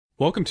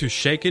Welcome to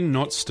Shaken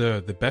Not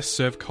Stirred, the best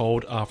served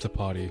cold after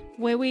party.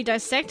 Where we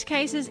dissect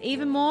cases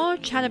even more,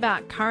 chat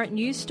about current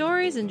news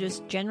stories, and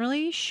just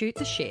generally shoot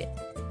the shit.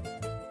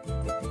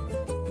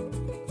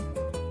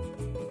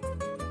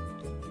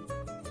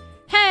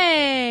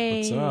 Hey!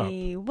 What's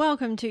up?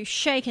 Welcome to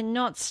Shaken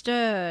Not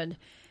Stirred,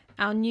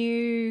 our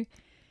new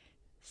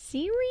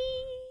series?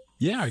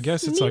 Yeah, I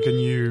guess it's like a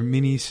new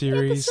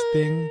mini-series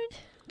thing.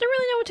 Don't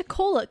really know what to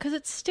call it because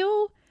it's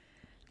still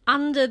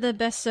under the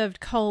best served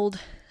cold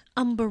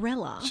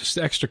umbrella. It's just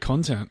extra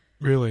content,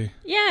 really.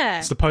 Yeah.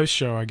 It's the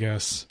post-show, I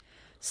guess.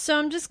 So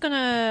I'm just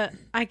gonna,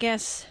 I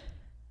guess,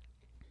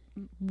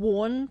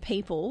 warn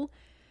people.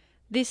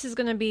 This is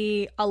gonna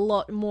be a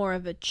lot more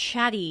of a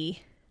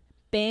chatty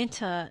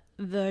banter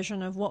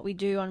version of what we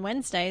do on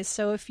Wednesdays.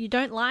 So if you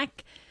don't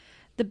like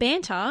the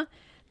banter,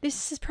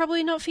 this is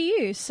probably not for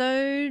you.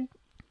 So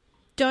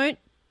don't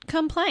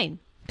complain,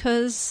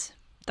 because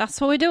that's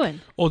what we're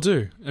doing. Or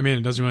do. I mean,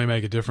 it doesn't really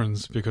make a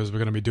difference because we're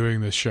going to be doing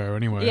this show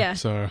anyway. Yeah.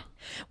 So,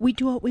 We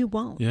do what we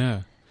want.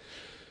 yeah.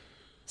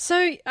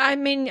 So, I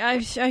mean, I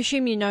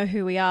assume you know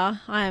who we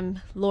are. I am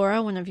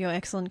Laura, one of your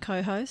excellent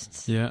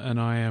co-hosts. Yeah, and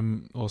I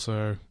am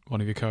also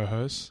one of your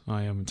co-hosts.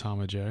 I am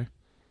Tama J.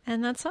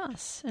 And that's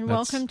us. And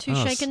That's welcome to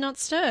us. Shaken Not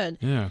Stirred.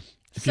 Yeah.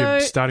 If So- you're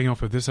starting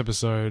off with this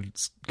episode,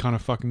 it's kind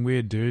of fucking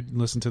weird, dude.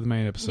 Listen to the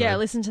main episode. Yeah,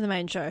 listen to the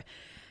main show.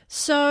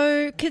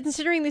 So,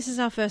 considering this is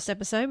our first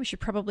episode, we should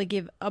probably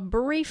give a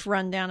brief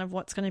rundown of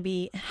what's going to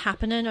be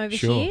happening over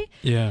Sure. here.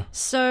 Yeah.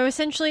 So,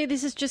 essentially,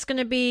 this is just going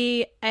to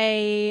be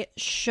a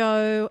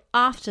show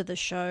after the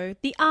show,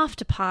 the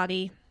after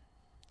party,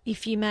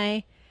 if you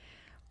may,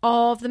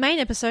 of the main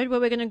episode, where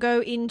we're going to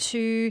go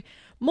into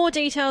more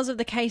details of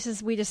the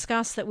cases we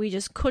discussed that we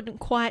just couldn't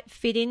quite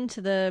fit into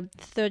the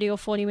 30 or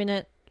 40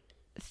 minute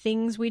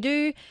things we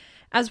do,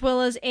 as well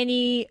as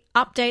any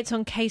updates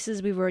on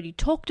cases we've already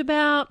talked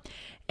about,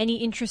 any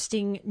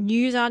interesting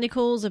news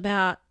articles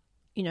about,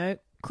 you know,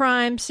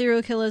 crime,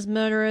 serial killers,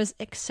 murderers,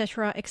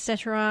 etc.,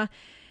 etc.,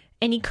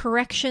 any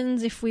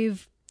corrections if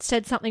we've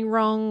said something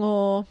wrong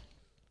or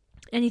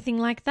anything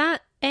like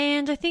that.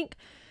 And I think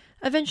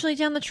eventually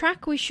down the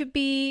track we should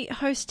be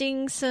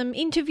hosting some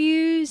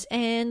interviews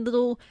and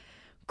little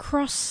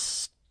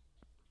cross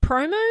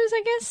promos,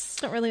 I guess.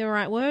 It's not really a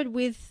right word,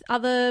 with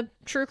other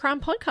true crime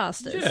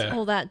podcasters. Yeah.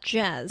 All that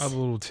jazz. Other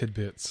little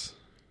tidbits.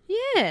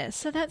 Yeah,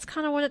 so that's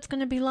kind of what it's going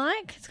to be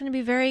like. It's going to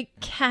be very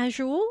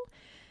casual,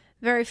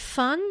 very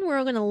fun. We're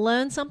all going to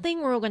learn something.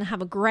 We're all going to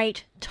have a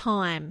great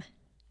time.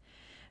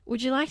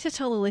 Would you like to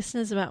tell the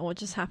listeners about what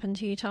just happened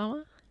to you,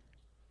 Tama?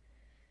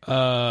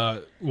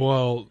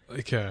 Well,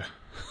 okay.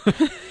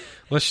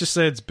 Let's just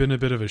say it's been a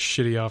bit of a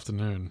shitty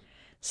afternoon.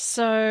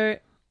 So,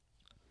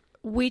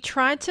 we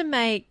tried to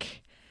make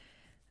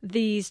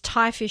these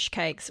Thai fish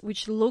cakes,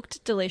 which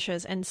looked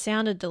delicious and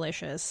sounded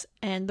delicious,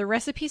 and the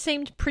recipe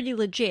seemed pretty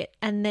legit,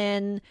 and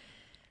then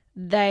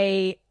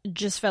they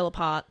just fell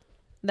apart.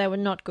 They were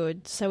not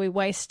good, so we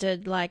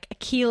wasted like a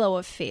kilo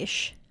of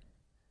fish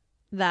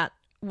that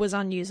was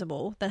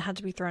unusable, that had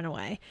to be thrown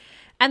away.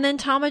 And then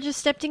Tama just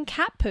stepped in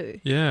cat poo.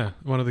 Yeah,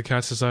 one of the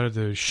cats decided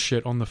to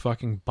shit on the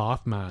fucking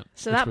bath mat.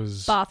 So which that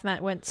was... bath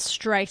mat went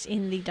straight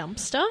in the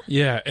dumpster.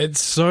 Yeah, it's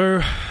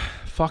so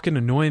fucking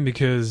annoying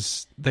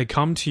because they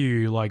come to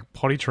you like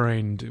potty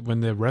trained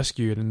when they're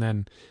rescued, and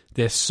then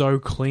they're so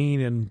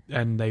clean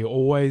and they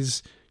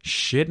always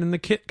shit in the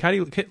kit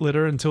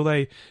litter until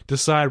they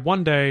decide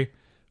one day,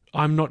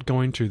 I'm not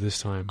going to this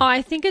time. Oh,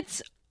 I think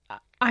it's...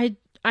 I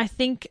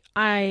think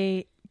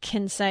I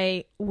can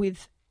say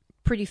with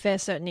pretty fair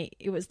certainty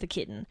it was the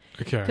kitten.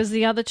 Okay. Because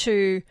the other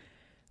two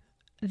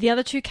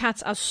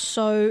cats are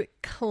so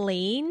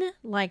clean,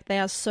 like they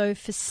are so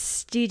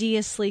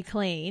fastidiously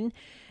clean.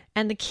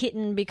 And the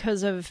kitten,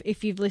 because of,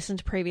 if you've listened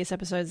to previous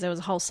episodes, there was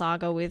a whole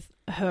saga with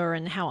her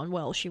and how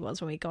unwell she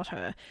was when we got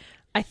her.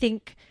 I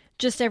think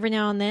just every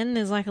now and then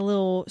there's like a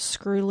little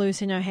screw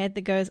loose in her head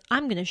that goes,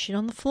 I'm going to shit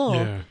on the floor.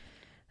 Yeah.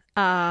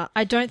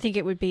 I don't think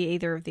it would be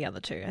either of the other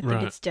two. I think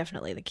Right. it's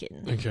definitely the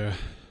kitten. Okay.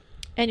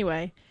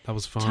 Anyway, That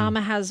was fun.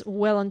 Tama has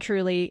well and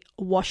truly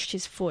washed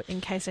his foot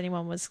in case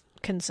anyone was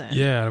concerned.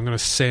 Yeah, I'm going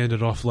to sand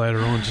it off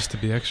later on just to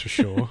be extra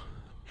sure.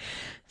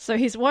 So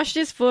he's washed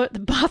his foot, the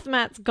bath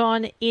mat's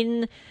gone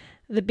in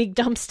the big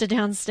dumpster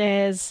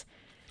downstairs.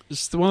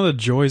 It's one of the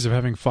joys of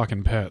having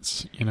fucking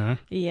pets, you know?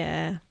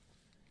 Yeah.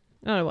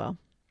 Oh well.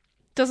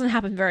 Doesn't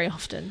happen very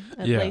often.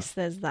 At Yeah. least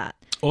there's that.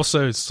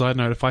 Also, side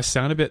note, if I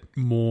sound a bit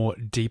more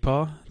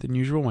deeper than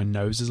usual, my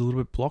nose is a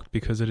little bit blocked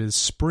because it is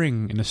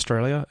spring in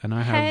Australia and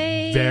I have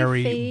Hay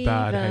very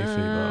bad hay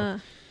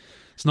fever.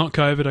 It's not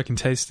COVID, I can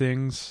taste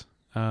things.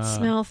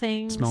 Smell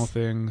things. Smell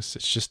things.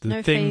 It's just the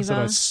No things that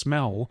I fever.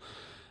 smell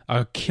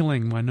are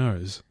killing my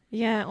nose.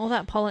 Yeah, all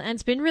that pollen. And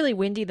it's been really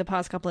windy the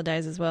past couple of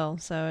days as well.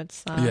 So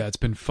it's Yeah, it's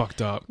been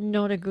fucked up.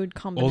 not a good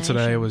combination.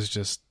 All today was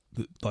just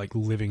like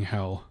living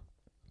hell.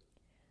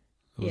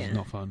 It was Yeah.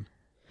 not fun.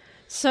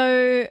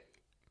 So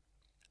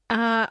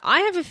I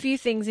have a few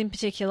things in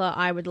particular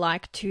I would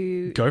like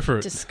to Go for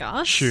it.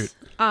 discuss. Shoot.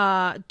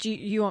 Do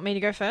you want me to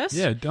go first?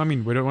 Yeah, I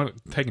mean, we don't want it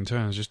taking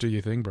turns. Just do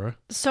your thing, bro.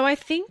 So I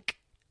think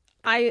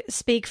I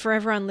speak for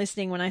everyone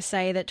listening when I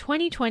say that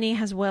 2020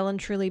 has well and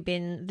truly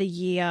been the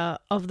year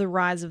of the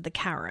rise of the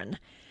Karen.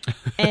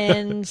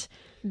 And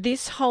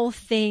this whole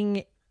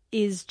thing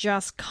is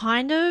just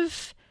kind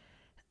of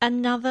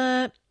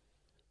another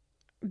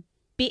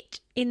bit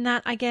in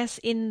that, I guess,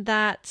 in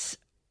that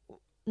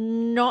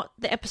not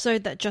the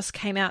episode that just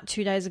came out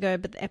 2 days ago,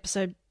 but the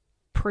episode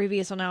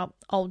previous on our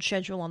old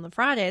schedule on the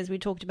Fridays, we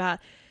talked about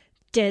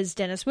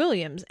Dennis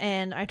Williams,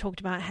 and I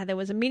talked about how there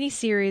was a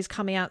mini-series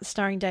coming out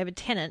starring David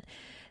Tennant.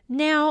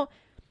 Now,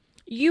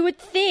 you would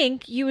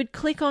think you would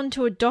click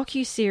onto a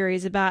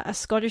docu-series about a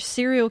Scottish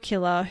serial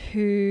killer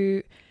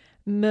who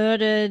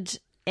murdered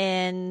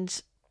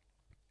and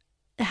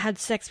had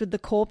sex with the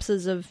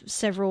corpses of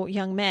several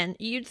young men.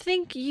 You'd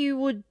think you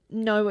would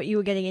know what you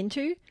were getting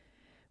into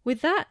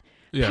with that.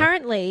 Yeah.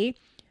 Apparently,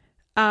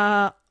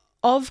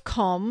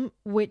 Ofcom,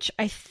 which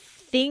I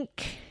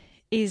think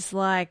is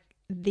like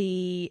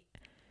the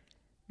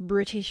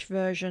British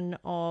version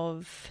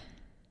of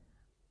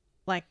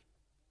like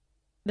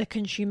the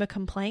consumer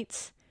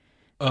complaints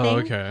thing,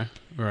 okay,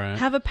 right,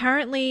 have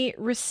apparently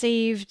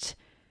received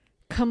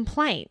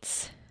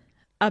complaints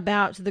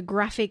about the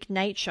graphic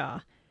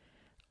nature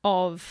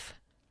of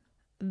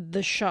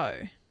the show.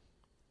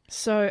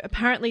 So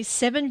apparently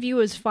 7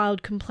 viewers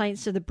filed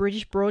complaints to the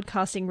British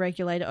Broadcasting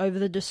Regulator over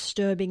the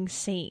disturbing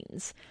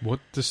scenes. What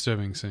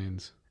disturbing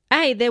scenes?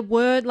 A, there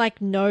were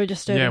like no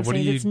disturbing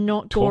scenes. It's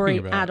not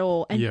gory at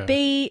all. And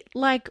B,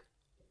 like,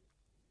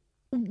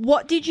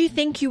 what did you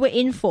think you were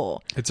in for?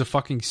 It's a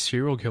fucking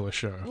serial killer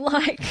show.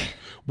 Like,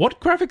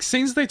 what graphic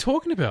scenes are they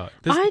talking about?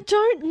 I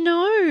don't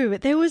know.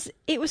 It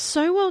was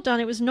so well done.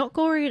 It was not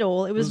gory at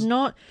all. It was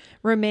not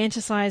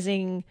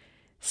romanticizing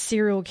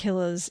serial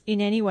killers in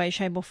any way,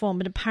 shape or form.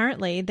 But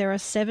apparently there are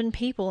 7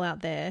 people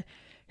out there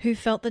who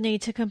felt the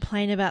need to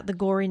complain about the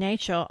gory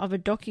nature of a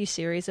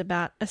docuseries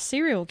about a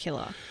serial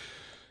killer.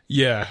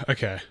 Yeah,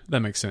 okay.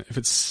 That makes sense. If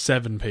it's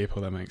 7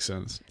 people, that makes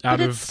sense. Out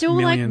but it's of still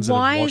millions like,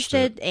 why that have is watched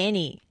there it.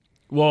 any?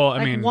 Well, I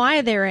like, mean, why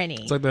are there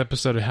any? It's like the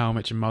episode of How I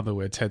Met Your Mother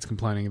where Ted's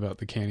complaining about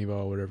the candy bar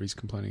or whatever he's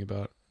complaining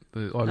about.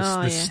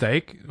 The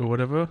steak or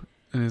whatever.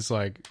 And it's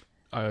like,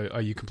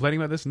 are you complaining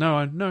about this?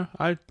 No,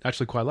 I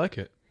actually quite like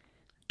it.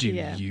 Do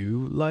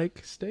you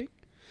like steak?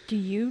 Do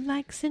you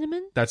like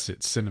cinnamon? That's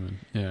it, cinnamon,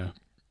 yeah.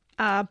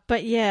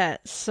 But yeah,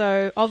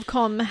 so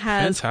Ofcom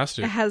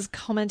has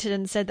commented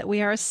and said that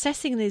we are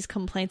assessing these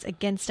complaints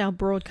against our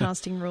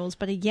broadcasting rules,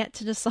 but are yet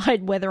to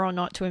decide whether or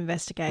not to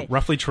investigate.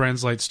 Roughly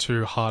translates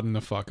to harden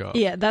the fuck up.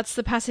 Yeah, that's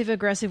the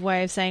passive-aggressive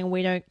way of saying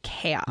we don't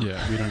care.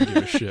 Yeah, we don't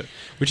give a shit.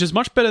 Which is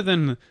much better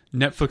than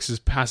Netflix's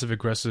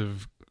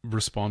passive-aggressive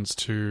response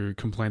to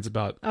complaints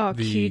about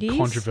the Cuties?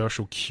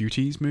 controversial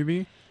Cuties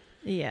movie.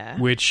 Yeah.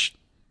 Which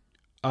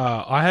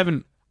I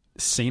haven't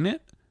seen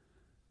it.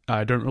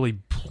 I don't really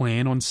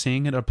plan on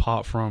seeing it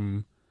apart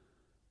from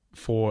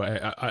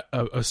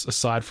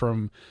aside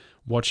from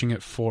watching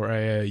it for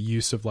a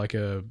use of like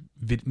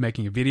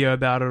making a video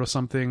about it or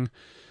something.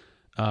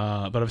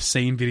 But I've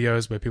seen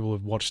videos where people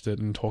have watched it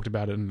and talked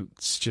about it, and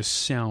it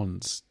just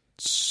sounds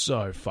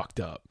so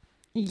fucked up.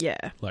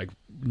 Yeah. Like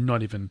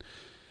not even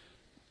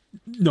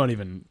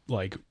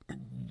like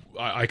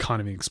I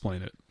can't even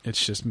explain it.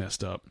 It's just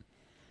messed up.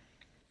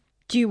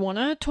 Do you want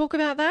to talk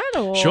about that?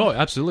 Or? Sure,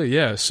 absolutely,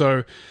 yeah.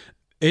 So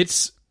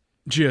it's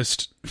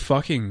just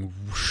fucking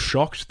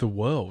shocked the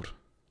world.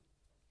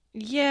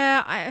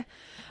 Yeah,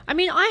 I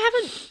mean,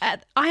 I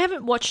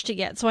haven't watched it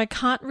yet, so I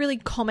can't really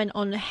comment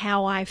on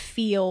how I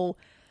feel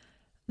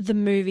the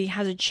movie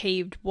has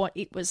achieved what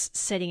it was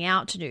setting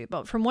out to do.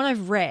 But from what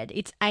I've read,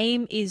 its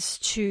aim is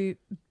to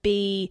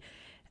be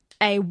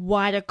a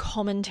wider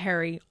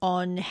commentary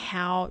on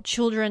how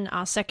children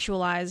are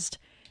sexualized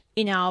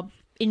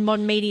in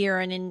modern media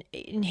and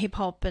in hip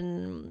hop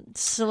and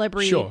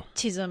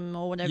celebrityism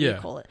or whatever you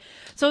call it.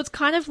 So it's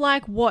kind of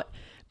like what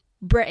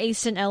Bret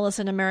Easton Ellis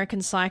and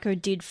American Psycho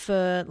did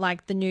for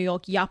like the New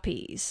York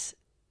yuppies.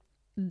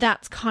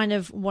 That's kind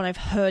of what I've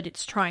heard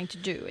it's trying to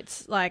do.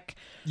 It's like...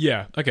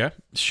 Yeah, okay,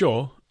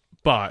 sure.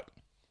 But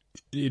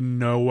in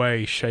no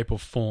way, shape or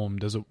form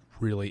does it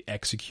really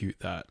execute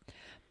that.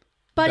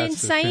 But in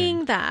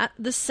saying that,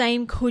 the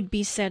same could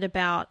be said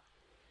about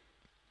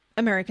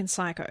American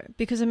Psycho,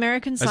 because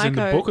American Psycho... As in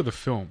the book or the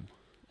film?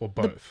 Or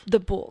both? The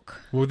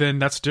book. Well, then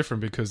that's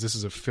different because this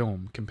is a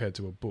film compared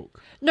to a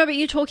book. No, but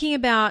you're talking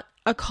about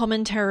a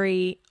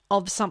commentary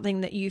of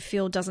something that you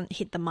feel doesn't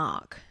hit the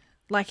mark.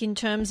 Like in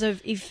terms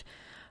of if...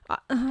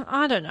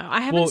 I don't know.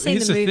 I haven't seen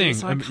the movie,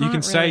 so I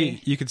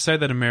can't you could say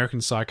that American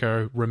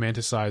Psycho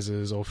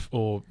romanticizes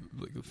or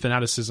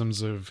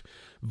fanaticisms of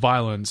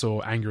violence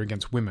or anger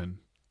against women.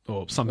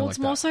 Or something like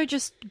that. It's more so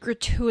just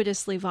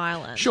gratuitously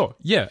violent. Sure,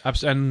 yeah.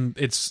 And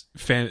it's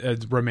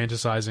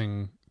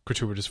romanticizing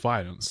gratuitous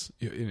violence,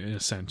 in a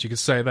sense. You could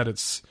say that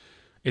it's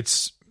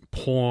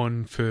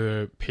porn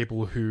for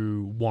people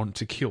who want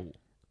to kill,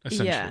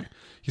 essentially. Yeah.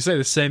 You say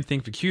the same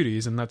thing for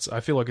Cuties, and I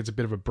feel like it's a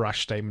bit of a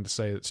brash statement to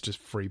say it's just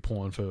free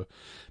porn for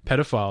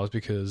pedophiles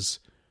because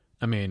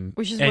I mean,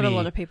 Which is what a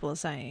lot of people are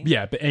saying.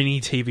 Yeah, but any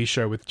TV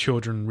show with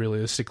children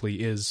realistically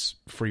is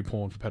free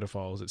porn for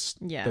pedophiles.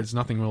 There's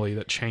nothing really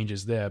that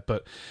changes there.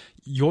 But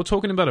you're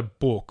talking about a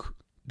book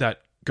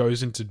that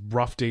goes into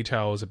rough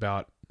details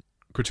about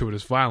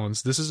gratuitous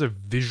violence. This is a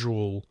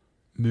visual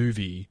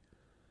movie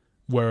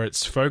where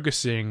it's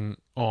focusing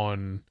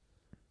on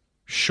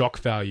shock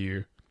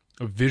value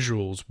of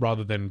visuals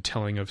rather than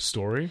telling a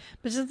story.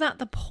 But isn't that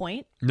the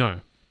point? No.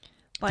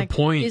 Like,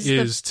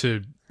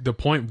 the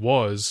point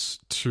was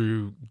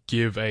to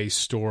give a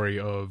story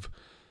of,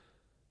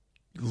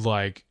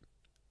 like,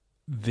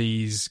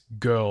 these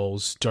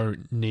girls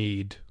don't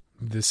need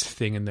this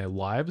thing in their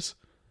lives.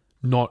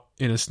 Not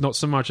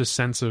so much a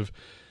sense of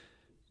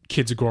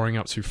kids are growing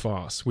up too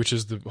fast, which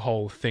is the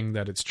whole thing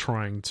that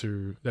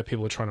that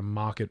people are trying to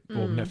market,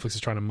 or Netflix is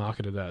trying to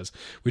market it as,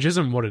 which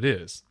isn't what it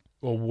is,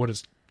 or what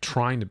it's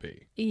trying to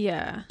be.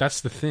 Yeah.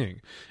 That's the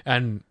thing.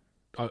 And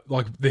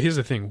here's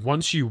the thing.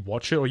 Once you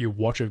watch it, or you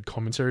watch a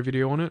commentary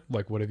video on it,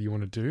 like whatever you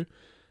want to do,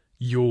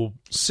 you'll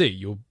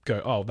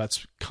go, oh,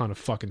 that's kind of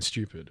fucking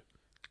stupid.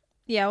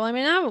 Yeah, well, I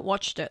mean, I haven't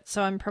watched it,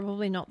 so I'm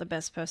probably not the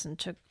best person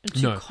to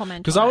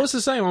comment. Because I was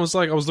the same. I was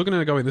looking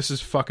at it going, this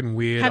is fucking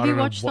weird. Have you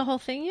watched the whole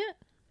thing yet?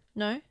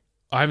 No?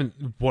 I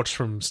haven't watched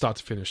from start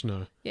to finish,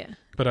 no. Yeah.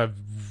 But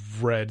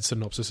I've read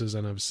synopsises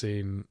and I've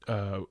seen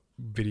a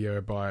video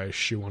by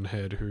Shoe on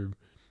Head who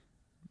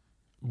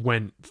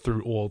went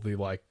through all the,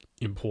 like,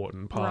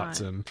 important parts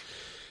and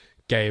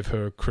gave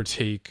her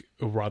critique,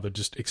 or rather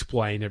just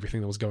explain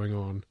everything that was going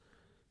on.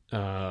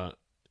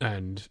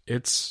 And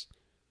it's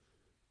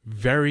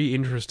very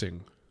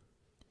interesting.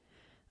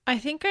 I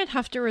think I'd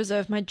have to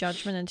reserve my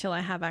judgment until I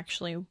have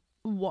actually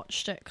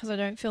watched it, because I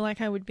don't feel like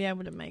I would be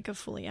able to make a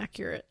fully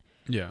accurate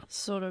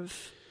sort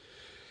of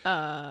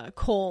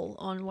call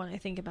on what I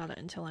think about it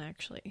until I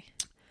actually...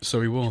 So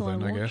we will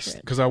then, I guess.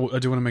 Because I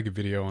do want to make a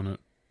video on it.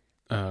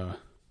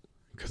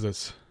 Because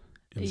it's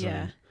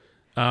insane.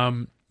 Yeah.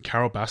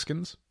 Carol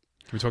Baskins.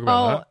 Can we talk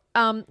about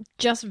that?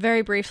 Just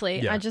very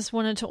briefly, I just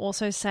wanted to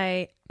also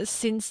say,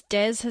 since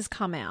Des has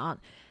come out,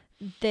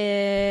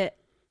 there's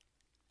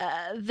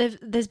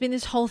been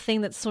this whole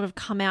thing that's sort of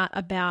come out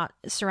about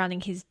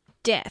surrounding his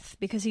death,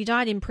 because he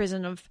died in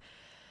prison of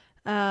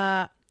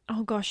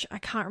oh gosh, I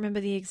can't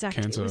remember the exact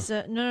cancer.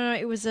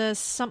 It was a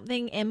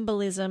something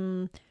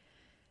embolism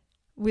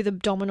with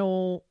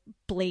abdominal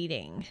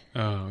bleeding.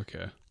 Oh,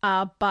 okay.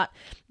 But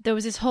there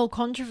was this whole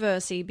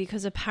controversy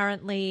because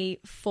apparently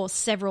for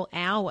several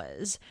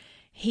hours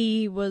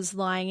he was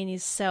lying in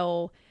his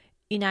cell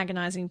in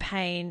agonizing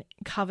pain,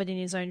 covered in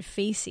his own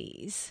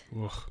feces,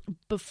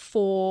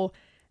 before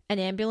an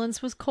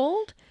ambulance was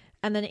called.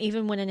 And then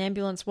even when an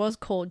ambulance was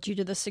called, due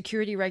to the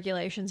security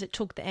regulations, it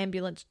took the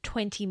ambulance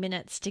 20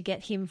 minutes to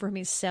get him from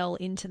his cell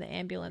into the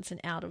ambulance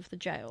and out of the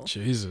jail.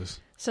 Jesus.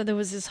 So there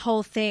was this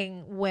whole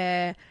thing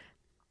where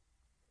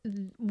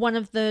one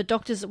of the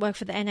doctors that work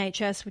for the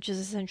NHS, which is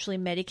essentially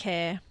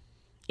Medicare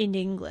in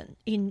England,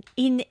 in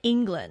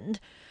England,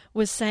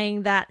 was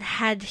saying that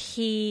had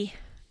he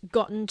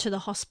gotten to the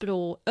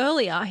hospital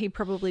earlier, he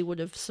probably would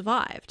have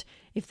survived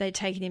if they'd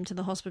taken him to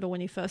the hospital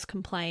when he first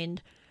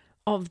complained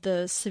of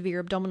the severe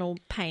abdominal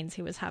pains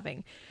he was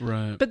having.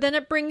 Right. But then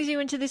it brings you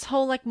into this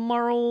whole, like,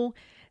 moral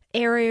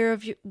area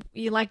of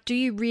you like,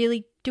 do we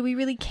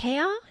really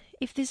care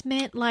if this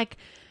man, like,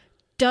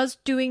 does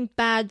doing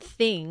bad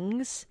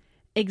things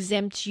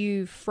exempt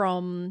you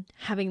from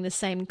having the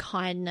same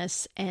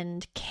kindness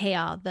and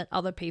care that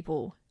other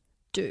people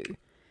do?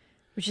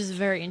 Which is a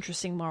very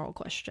interesting moral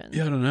question.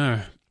 Yeah, I don't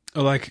know.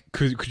 Like,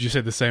 could you say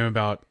the same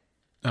about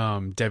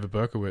David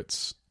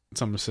Berkowitz,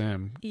 Son of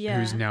Sam,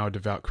 who's now a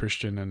devout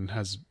Christian and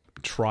has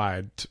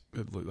tried,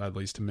 at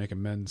least, to make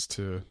amends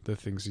to the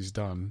things he's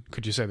done?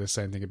 Could you say the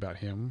same thing about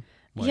him?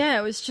 Like, yeah,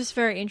 it was just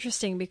very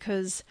interesting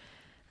because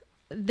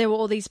there were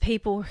all these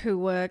people who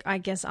were, I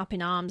guess, up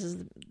in arms is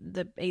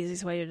the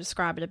easiest way to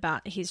describe it,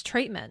 about his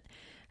treatment.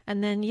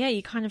 And then,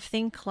 you kind of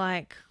think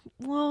like,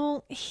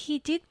 well, he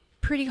did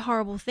pretty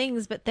horrible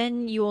things, but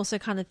then you also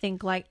kind of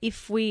think like,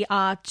 if we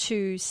are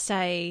to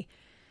say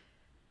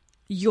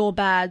you're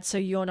bad so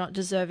you're not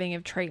deserving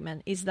of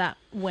treatment, is that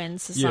when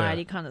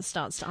society kind of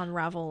starts to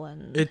unravel?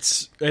 And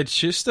it's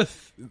just the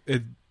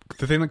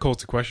thing that calls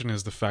to question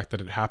is the fact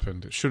that it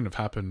happened. It shouldn't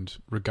have happened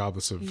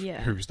regardless of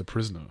who's the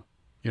prisoner.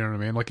 You know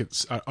what I mean? Like,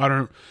 I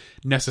don't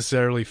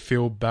necessarily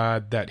feel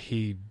bad that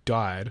he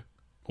died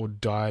or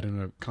died in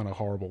a kind of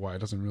horrible way. It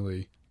doesn't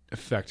really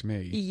affect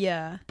me.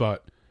 Yeah.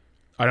 But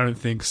I don't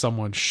think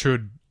someone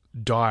should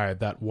die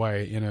that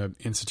way in an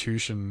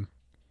institution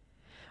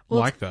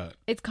like that.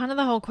 It's kind of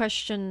the whole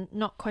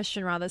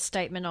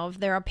statement of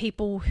there are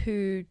people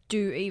who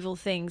do evil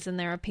things and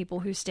there are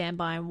people who stand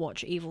by and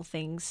watch evil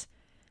things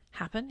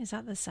happen. Is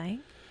that the saying?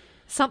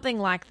 Something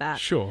like that.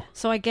 Sure.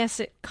 So I guess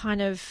it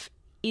kind of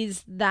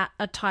is that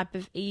a type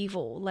of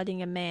evil,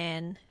 letting a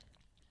man...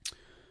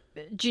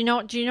 Do you know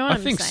what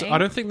I'm saying? So. I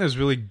don't think there's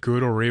really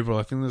good or evil.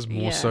 I think there's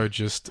more so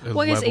just a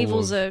level I guess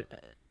evil's of...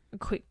 a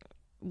quick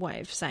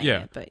way of saying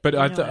it. But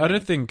I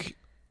don't think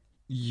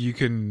you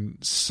can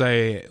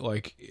say,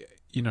 like,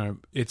 you know,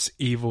 it's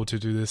evil to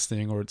do this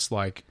thing, or it's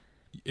like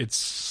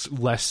it's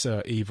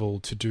lesser evil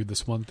to do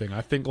this one thing.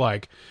 I think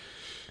like,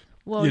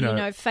 well, you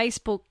know,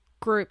 Facebook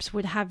groups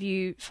would have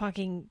you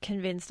fucking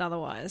convinced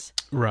otherwise.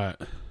 Right.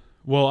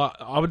 Well,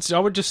 I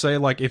would just say,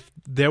 like, if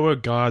there were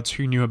guards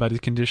who knew about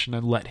his condition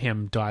and let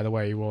him die the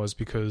way he was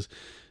because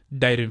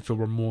they didn't feel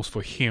remorse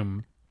for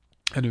him,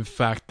 and in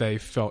fact they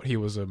felt he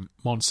was a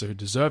monster who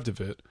deserved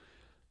of it,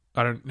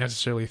 I don't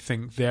necessarily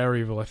think they're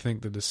evil. I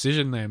think the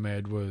decision they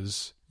made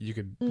was, you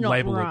could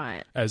label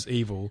it as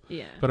evil.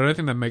 Yeah. But I don't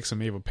think that makes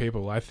them evil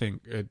people. I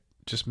think it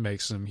just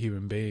makes them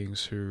human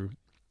beings who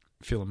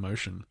feel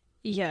emotion.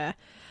 Yeah.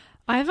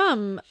 I've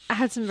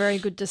had some very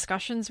good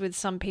discussions with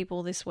some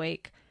people this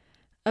week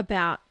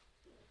about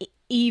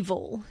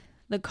evil,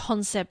 the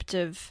concept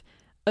of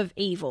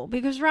evil,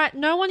 because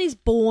no one is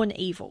born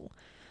evil.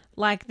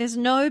 Like, there's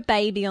no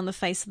baby on the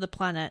face of the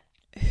planet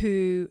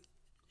who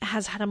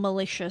has had a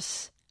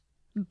malicious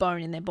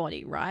bone in their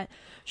body, right?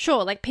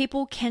 Sure, like,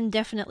 people can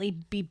definitely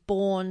be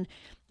born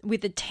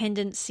with a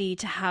tendency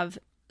to have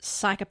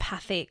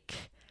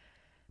psychopathic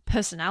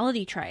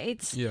personality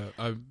traits. Yeah,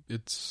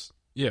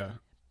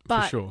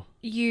 but for sure.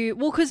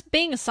 Because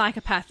being a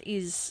psychopath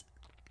is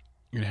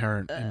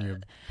inherent in your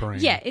brain.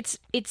 Yeah,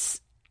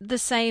 it's the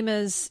same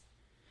as,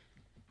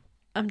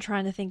 I'm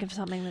trying to think of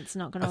something that's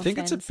not going to offend I think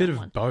it's a bit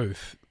someone. of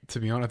both, to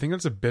be honest. I think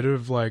it's a bit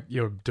of like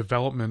your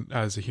development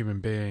as a human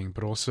being,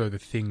 but also the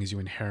things you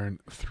inherit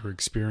through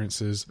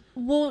experiences.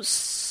 Well,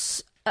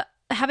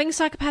 having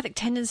psychopathic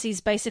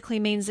tendencies basically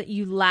means that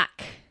you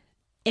lack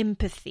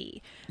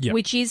empathy,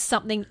 which is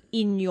something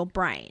in your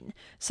brain.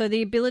 So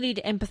the ability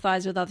to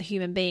empathize with other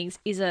human beings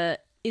is a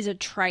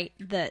trait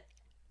that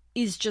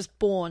is just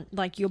born,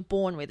 like, you're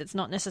born with. It's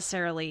not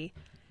necessarily,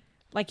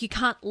 like, you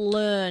can't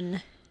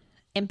learn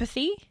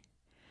empathy.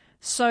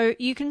 So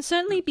you can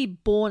certainly be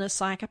born a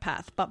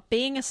psychopath, but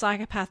being a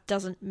psychopath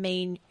doesn't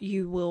mean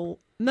you will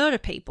murder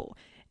people.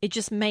 It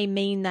just may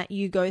mean that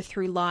you go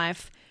through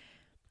life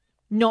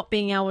not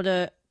being able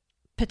to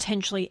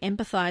potentially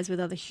empathize with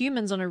other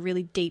humans on a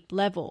really deep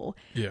level,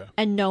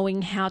 and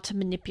knowing how to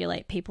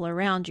manipulate people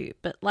around you.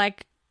 But,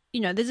 like, you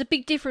know, there's a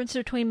big difference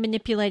between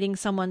manipulating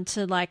someone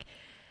to, like,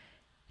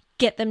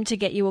 get them to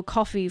get you a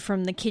coffee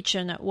from the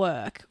kitchen at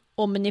work,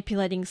 or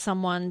manipulating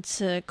someone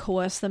to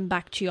coerce them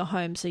back to your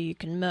home so you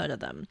can murder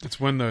them. It's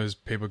when those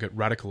people get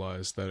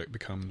radicalized that it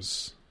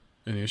becomes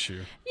an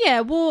issue.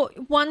 Yeah, well,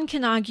 one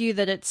can argue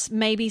that it's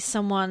maybe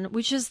someone,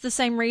 which is the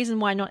same reason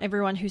why not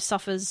everyone who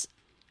suffers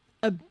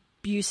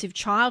abusive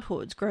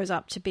childhoods grows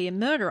up to be a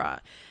murderer.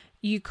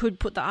 You could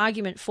put the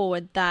argument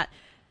forward that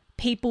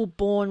people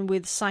born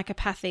with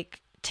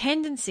psychopathic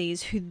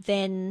tendencies who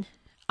then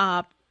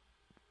are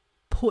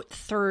put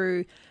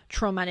through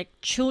traumatic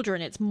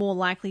children, it's more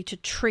likely to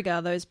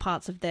trigger those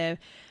parts of their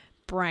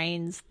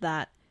brains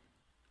that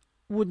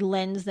would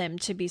lend them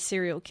to be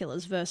serial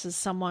killers, versus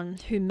someone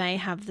who may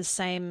have the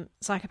same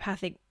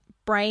psychopathic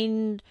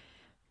brain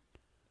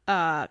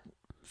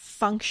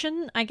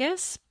function, I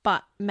guess,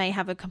 but may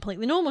have a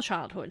completely normal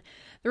childhood.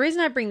 The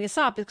reason I bring this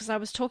up is because I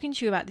was talking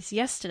to you about this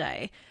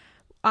yesterday.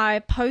 I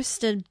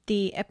posted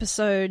the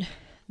episode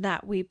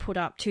that we put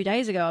up 2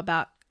 days ago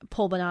about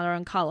Paul Bernardo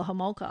and Carla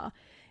Homolka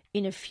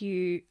in a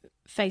few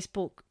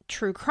Facebook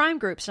true crime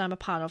groups that I'm a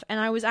part of, and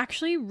I was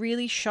actually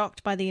really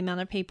shocked by the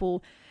amount of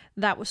people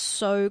that were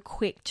so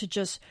quick to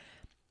just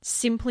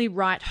simply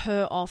write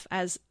her off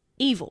as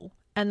evil,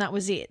 and that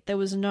was it. There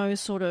was no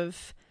sort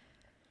of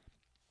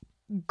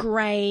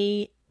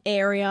grey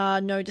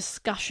area, no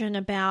discussion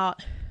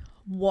about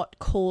what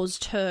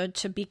caused her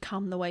to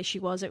become the way she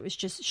was. It was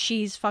just,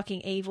 she's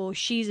fucking evil,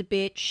 she's a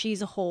bitch,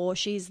 she's a whore,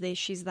 she's this,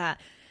 she's that.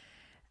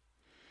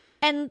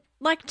 And,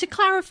 like, to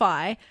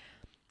clarify,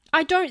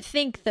 I don't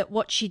think that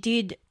what she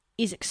did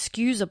is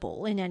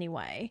excusable in any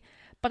way,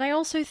 but I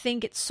also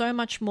think it's so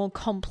much more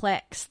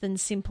complex than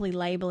simply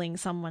labeling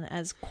someone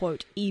as,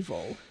 quote,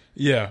 evil.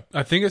 Yeah,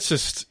 I think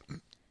it's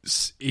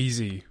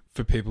easy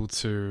for people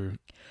to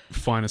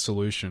find a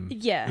solution.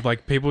 Yeah.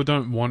 Like, people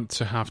don't want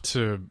to have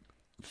to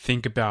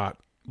think about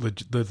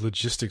the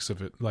logistics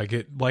of it.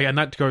 And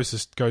that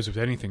goes with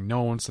anything. No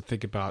one wants to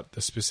think about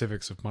the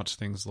specifics of much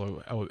things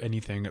or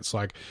anything. It's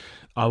like,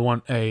 I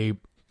want a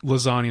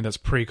lasagna that's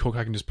pre-cooked,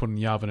 I can just put in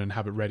the oven and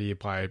have it ready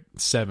by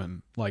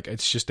 7. Like,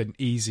 it's just an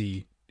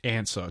easy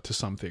answer to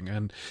something.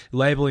 And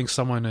labeling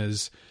someone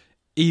as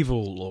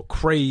evil or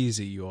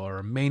crazy or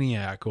a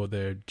maniac or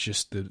they're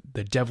just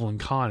the devil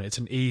incarnate, it's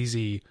an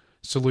easy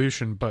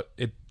solution, but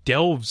it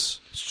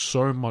delves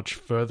so much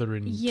further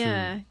into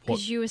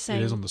what you were saying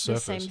it is on the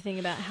surface. The same thing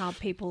about how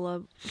people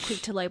are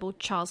quick to label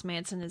Charles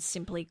Manson as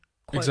simply,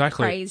 quote,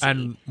 exactly. crazy.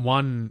 And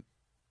one,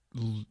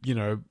 you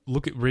know,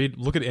 look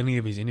at any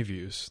of his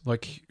interviews.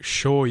 Like,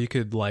 sure, you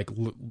could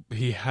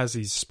he has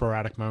these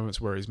sporadic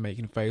moments where he's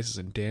making faces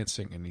and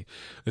dancing, and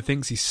the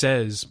things he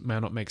says may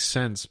not make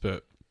sense,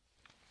 but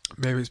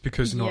maybe it's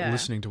because you're not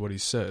listening to what he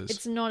says.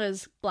 It's not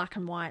as black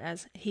and white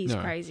as he's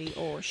crazy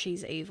or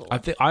she's evil. I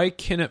think I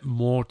kin it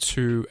more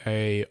to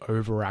a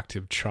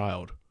overactive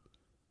child.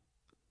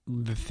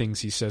 the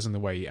things he says and the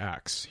way he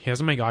acts. He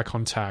doesn't make eye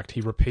contact.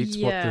 He repeats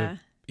what the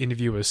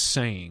interviewer is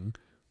saying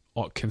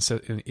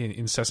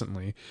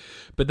incessantly.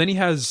 But then he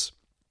has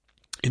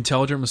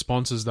intelligent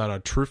responses that are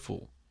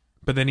truthful.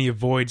 But then he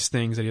avoids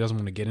things that he doesn't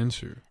want to get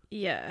into.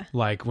 Yeah.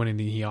 Like when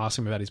he asks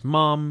him about his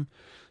mum,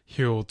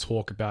 he'll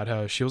talk about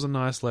how she was a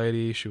nice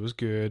lady, she was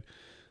good,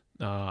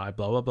 blah,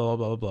 blah, blah,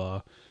 blah,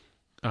 blah,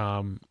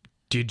 blah.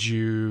 Did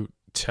you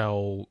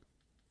tell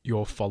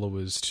your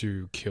followers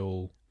to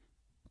kill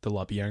the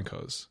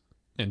Labiancos?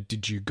 And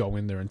did you go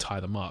in there and tie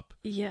them up?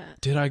 Yeah.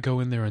 Did I go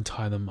in there and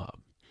tie them up?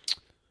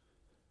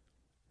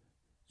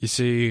 You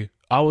see,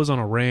 I was on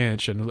a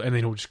ranch, and then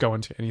he'll just go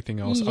into anything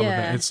else. Other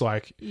than, it's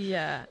like...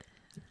 Yeah.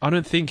 I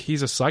don't think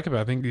he's a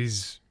psychopath. I think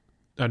he's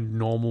a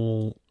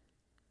normal,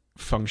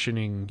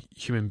 functioning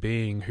human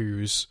being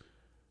who's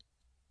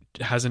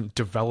hasn't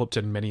developed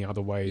in many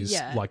other ways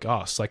like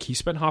us. Like, he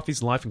spent half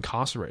his life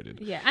incarcerated.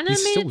 Yeah. And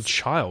he's still a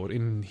child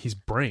in his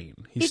brain.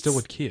 He's still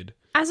a kid.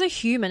 As a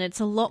human, it's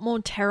a lot more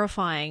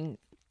terrifying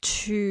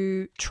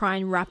to try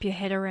and wrap your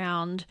head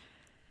around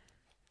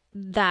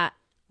that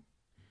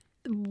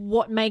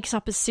what makes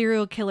up a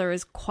serial killer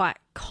is quite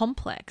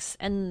complex,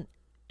 and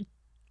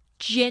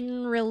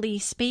generally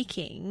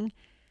speaking,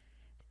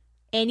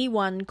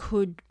 anyone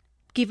could,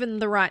 given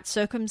the right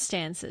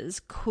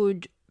circumstances,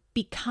 could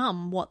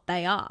become what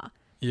they are.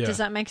 Yeah. Does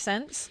that make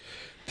sense?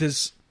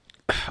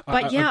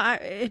 But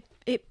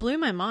it blew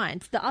my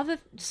mind. The other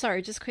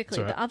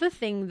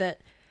thing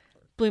that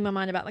blew my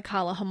mind about the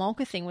Karla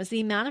Homolka thing was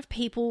the amount of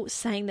people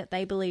saying that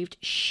they believed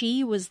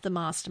she was the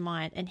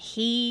mastermind and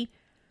he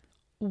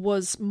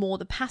was more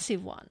the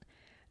passive one.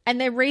 And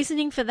their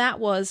reasoning for that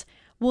was,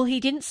 well,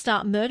 he didn't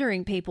start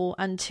murdering people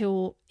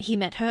until he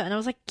met her. And I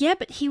was like, yeah,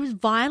 but he was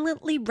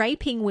violently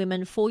raping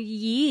women for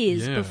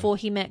years before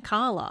he met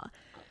Karla.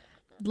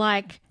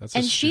 Like,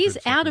 and she's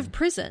out of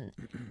prison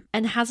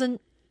and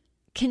hasn't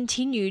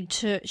continued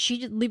to...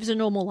 She lives a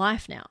normal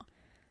life now.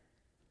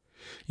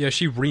 Yeah,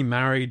 she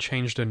remarried,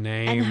 changed her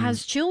name. And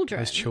has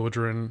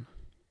children.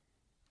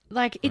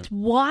 Like, it's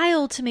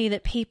wild to me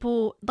that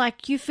people...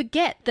 Like, you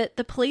forget that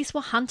the police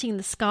were hunting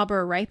the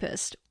Scarborough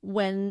rapist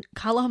when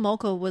Karla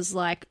Homolka was,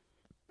 like,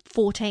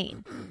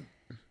 14.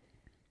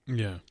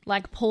 Yeah.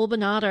 Like, Paul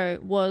Bernardo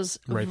was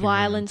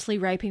violently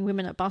raping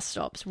women at bus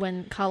stops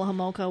when Karla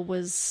Homolka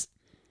was,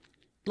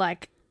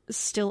 like,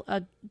 still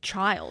a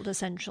child,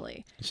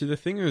 essentially. See, the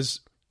thing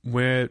is,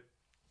 I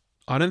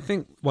don't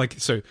think... Like,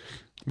 so,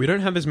 we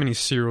don't have as many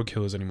serial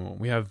killers anymore.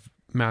 We have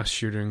mass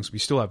shootings. We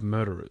still have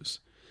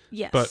murderers.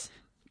 Yes. But...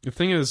 The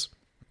thing is,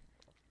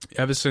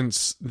 ever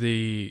since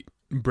the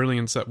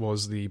brilliance that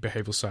was the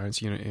behavioral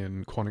science unit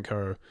in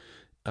Quantico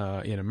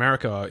in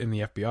America, in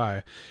the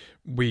FBI,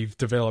 we've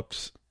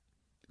developed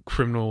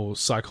criminal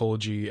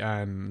psychology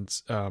and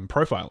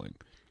profiling.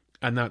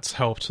 And that's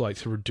helped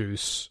to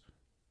reduce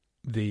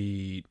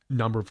the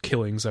number of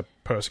killings a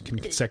person can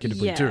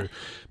consecutively do.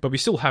 But we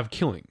still have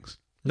killings.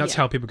 That's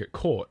how people get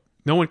caught.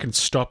 No one can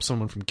stop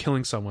someone from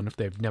killing someone if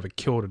they've never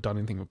killed or done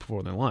anything before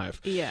in their life.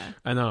 Yeah.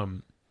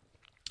 And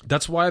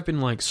that's why I've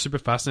been super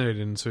fascinated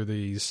into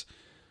these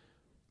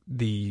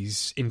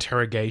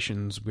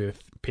interrogations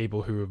with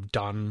people who have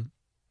done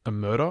a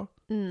murder,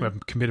 who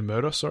have committed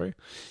murder,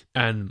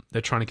 and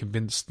they're trying to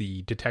convince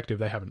the detective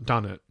they haven't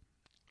done it.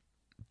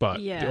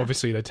 But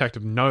obviously the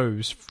detective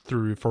knows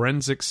through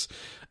forensics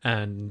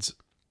and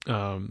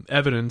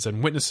evidence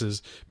and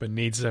witnesses, but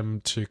needs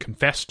them to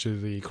confess to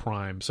the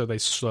crime. So they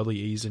slowly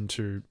ease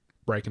into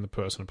breaking the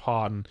person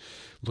apart and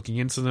looking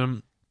into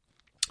them.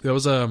 There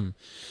was a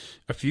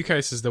few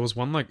cases. There was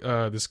one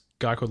this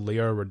guy called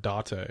Leo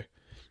Rodarte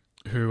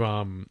who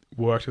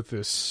worked with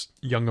this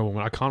younger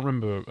woman. I can't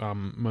remember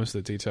most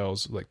of the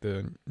details, like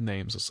the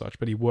names or such,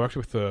 but he worked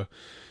with a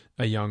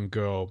young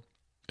girl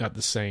at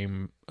the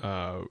same,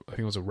 I think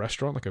it was a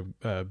restaurant, like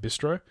a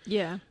bistro.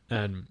 Yeah.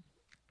 And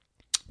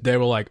they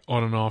were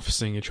on and off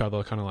seeing each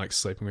other, kind of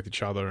sleeping with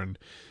each other. And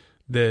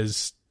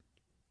there's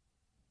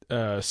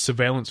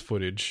surveillance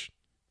footage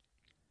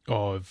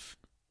of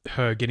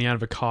her getting out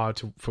of a car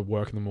for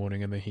work in the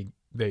morning, and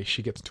then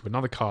she gets into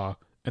another car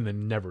and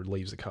then never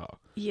leaves the car.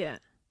 Yeah.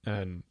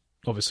 And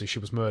obviously she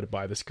was murdered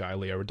by this guy,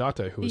 Leo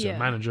Rodarte, who was her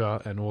manager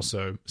and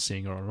also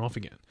seeing her on and off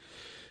again.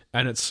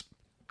 And it's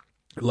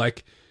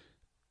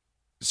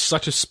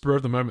such a spur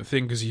of the moment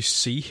thing, because you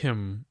see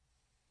him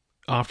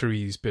after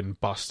he's been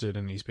busted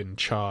and he's been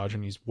charged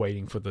and he's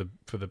waiting for the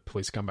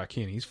police to come back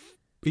in.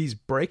 He's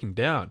breaking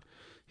down.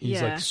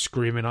 He's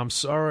screaming, "I'm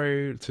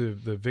sorry," to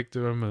the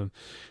victim, and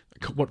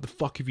 "What the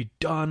fuck have you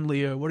done,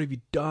 Leo? What have you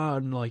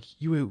done?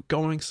 You were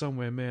going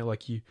somewhere, man."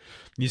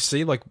 You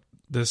see,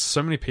 there's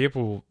so many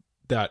people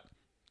that,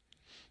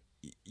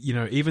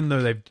 even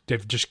though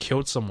they've just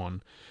killed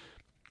someone,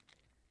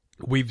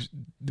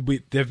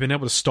 they've been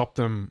able to stop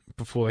them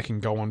before they can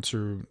go on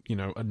to,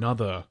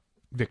 another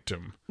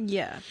victim.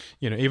 Yeah.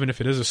 Even if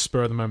it is a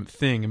spur of the moment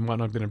thing, it might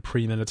not have been a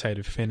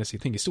premeditated fantasy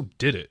thing. He still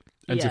did it.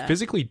 And to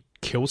physically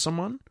kill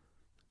someone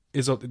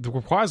it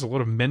requires a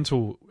lot of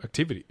mental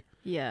activity.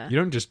 Yeah. You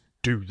don't just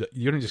do that.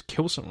 You don't just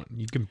kill someone.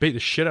 You can beat the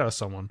shit out of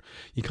someone.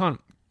 You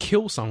can't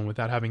kill someone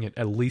without having it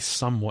at least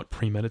somewhat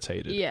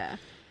premeditated. Yeah.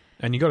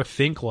 And you got to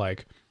think,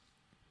 like,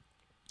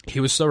 he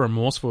was so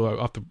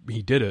remorseful after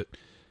he did it.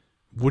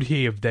 Would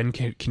he have then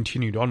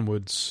continued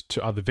onwards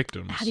to other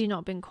victims? Had he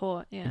not been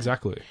caught? Yeah.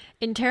 Exactly.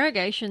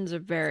 Interrogations are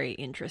very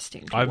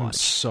interesting to I'm watch.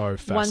 so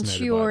fascinated Once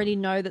you by already it.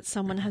 know that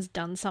someone has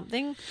done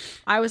something.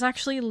 I was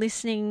actually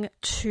listening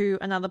to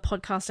another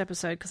podcast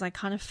episode because I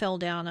kind of fell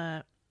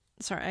down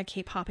sorry, I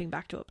keep harping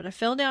back to it, but I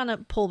fell down a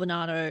Paul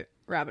Bernardo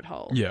rabbit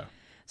hole. Yeah.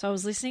 So I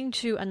was listening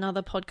to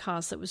another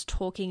podcast that was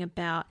talking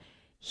about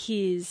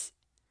his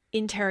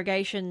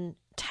interrogation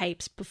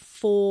tapes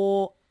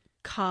before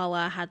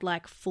Carla had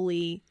like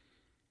fully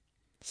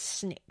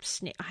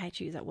I hate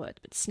to use that word,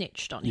 but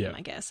snitched on him, Yeah.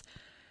 I guess.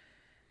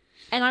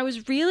 And I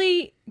was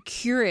really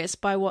curious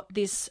by what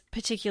this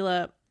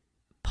particular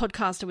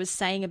podcaster was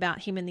saying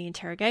about him in the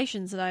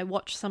interrogations, that I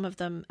watched some of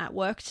them at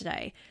work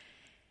today.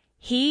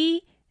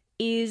 He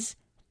is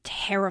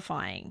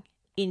terrifying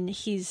in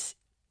his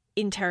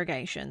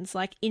interrogations.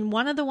 Like in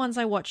one of the ones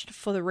I watched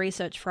for the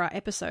research for our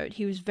episode,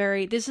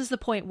 this is the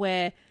point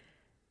where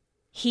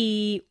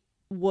he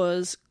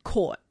was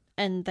caught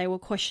and they were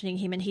questioning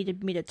him and he'd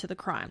admitted to the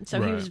crime.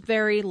 So he was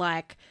very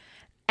like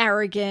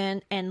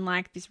arrogant and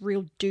like this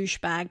real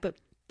douchebag. But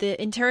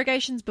the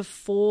interrogations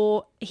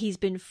before he's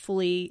been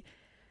fully,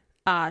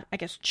 I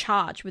guess,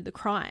 charged with the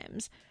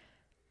crimes,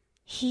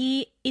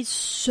 he is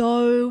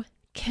so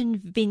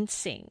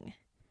convincing.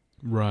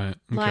 Right.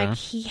 Okay. Like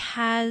he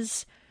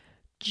has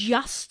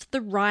just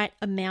the right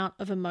amount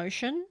of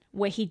emotion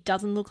where he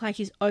doesn't look like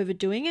he's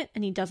overdoing it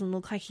and he doesn't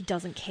look like he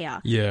doesn't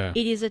care. Yeah.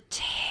 It is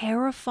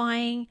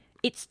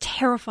it's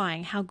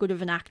terrifying how good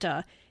of an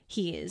actor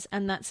he is.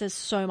 And that says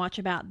so much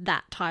about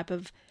that type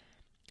of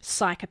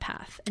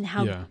psychopath and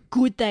how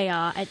good they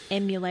are at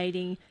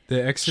emulating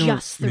They're excellent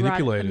just the right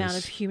manipulators. amount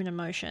of human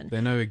emotion.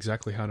 They know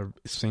exactly how to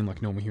seem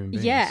like normal human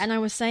beings. Yeah, and I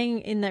was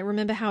saying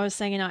remember how I was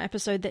saying in our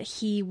episode that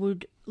he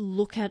would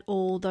look at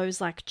all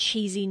those like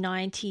cheesy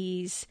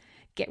 90s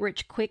get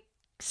rich quick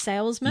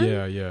salesmen.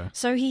 Yeah, yeah.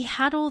 So he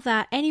had all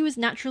that, and he was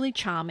naturally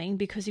charming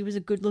because he was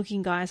a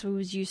good-looking guy, so he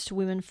was used to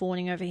women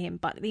fawning over him.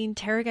 But the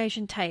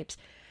interrogation tapes,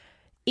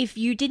 if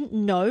you didn't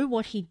know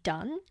what he'd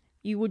done,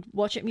 you would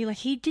watch it and be like,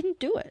 he didn't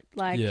do it.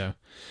 Like, yeah.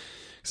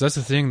 Because that's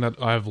the thing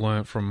that I've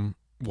learned from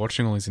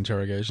watching all these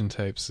interrogation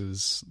tapes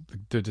is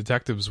the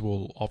detectives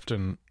will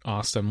often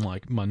ask them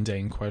like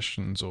mundane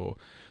questions or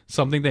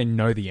something they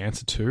know the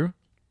answer to,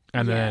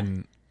 and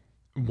then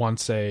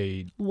once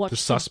the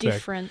suspect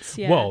difference,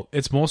 well,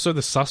 it's more so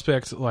the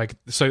suspect, like,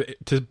 so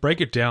to break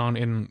it down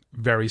in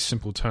very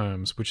simple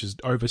terms, which is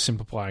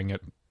oversimplifying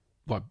it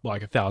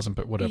like 1,000,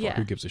 but whatever,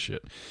 who gives a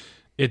shit?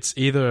 It's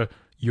either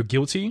you're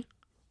guilty,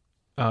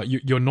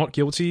 you're not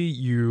guilty,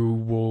 you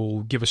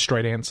will give a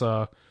straight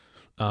answer,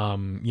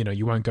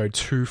 you won't go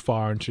too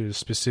far into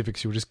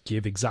specifics, you'll just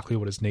give exactly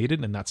what is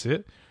needed and that's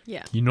it.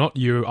 Yeah.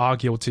 You are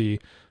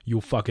guilty,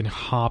 you'll fucking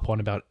harp on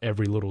about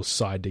every little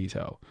side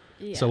detail.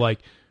 Yeah. So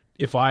like,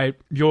 if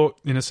you're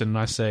innocent and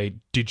I say,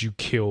 did you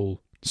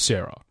kill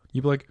Sarah?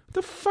 You'd be like,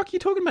 the fuck are you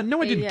talking about?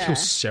 No, I didn't kill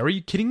Sarah. Are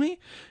you kidding me?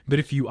 But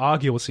if you are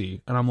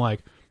guilty and I'm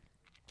like,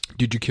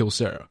 did you kill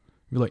Sarah?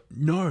 You're like,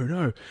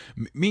 no.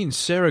 Me and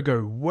Sarah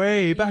go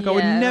way back. I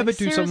would never do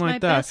Sarah's something my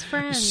like that. best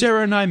friend.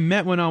 Sarah and I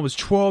met when I was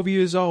 12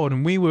 years old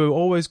and we would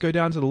always go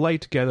down to the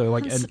lake together.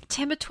 Like, On and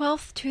September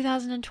 12th,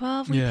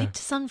 2012, we picked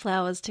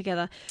sunflowers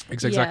together.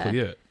 exactly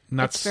it. And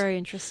that's very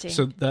interesting.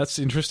 So that's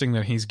interesting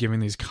that he's giving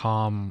these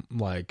calm,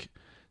 like,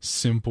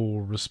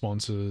 simple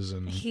responses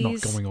and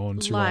not going on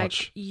too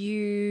much.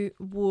 You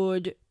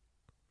would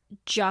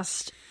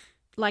just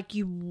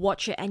you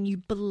watch it and you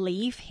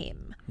believe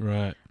him.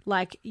 Right.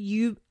 Like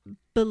you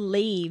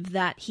believe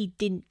that he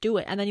didn't do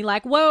it, and then you're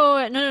like,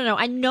 whoa, no,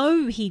 I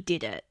know he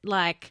did it.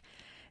 Like,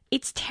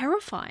 it's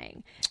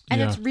terrifying.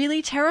 And it's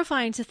really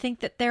terrifying to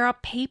think that there are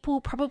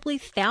people, probably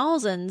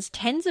thousands,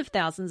 tens of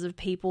thousands of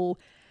people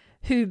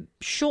who,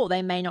 sure,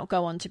 they may not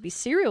go on to be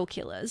serial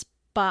killers,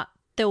 but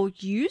they'll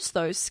use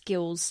those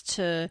skills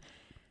to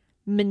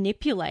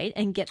manipulate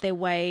and get their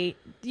way.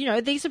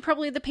 These are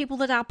probably the people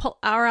that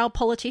are our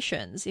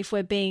politicians, if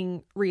we're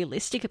being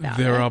realistic about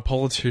it. There are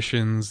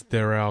politicians,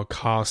 there are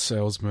car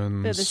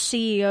salesmen. They're the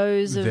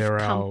CEOs of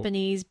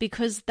companies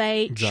because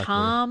they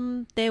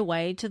charm their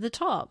way to the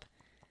top.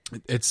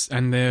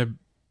 And they're,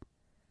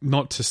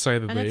 not to say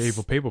that they're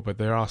evil people, but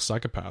there are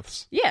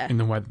psychopaths. Yeah. In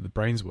the way that the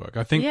brains work.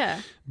 I think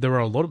there are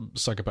a lot of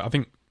psychopaths. I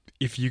think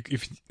if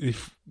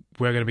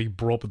we're going to be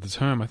brought with the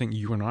term, I think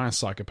you and I are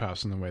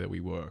psychopaths in the way that we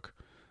work.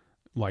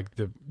 Like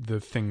the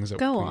things that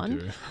we do. Go on.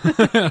 You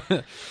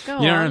know what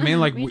I mean?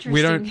 Like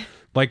we don't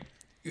like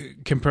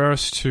compare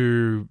us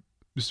to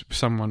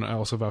someone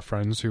else of our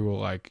friends who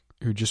are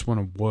who just want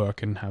to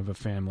work and have a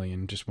family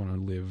and just want to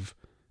live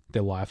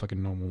their life like a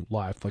normal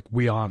life. Like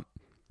we aren't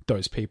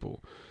those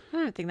people. I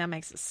don't think that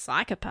makes us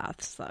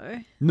psychopaths, though.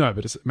 No,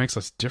 but it makes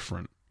us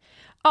different.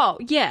 Oh,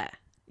 yeah.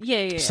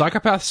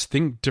 Psychopaths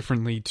think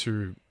differently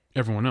to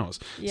everyone else.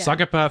 Yeah.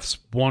 Psychopaths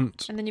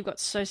want... And then you've got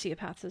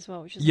sociopaths as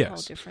well, which is a whole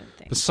different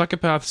thing. The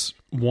psychopaths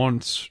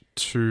want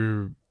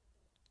to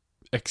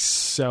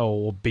excel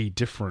or be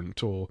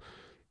different or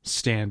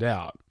stand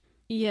out.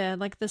 Yeah,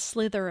 like the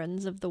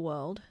Slytherins of the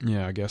world.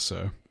 Yeah, I guess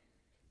so.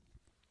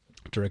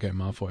 Draco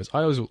Malfoy.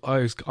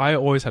 I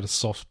always had a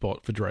soft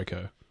spot for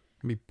Draco.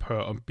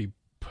 I'll be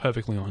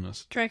perfectly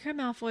honest. Draco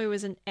Malfoy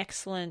was an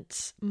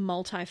excellent,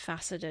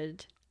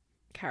 multifaceted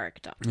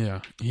character.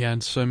 Yeah, he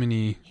had so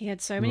many. He had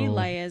so many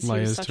layers. He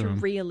was such a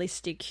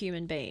realistic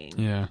human being.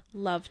 Yeah,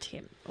 loved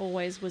him.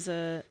 Always was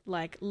a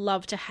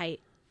love to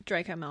hate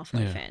Draco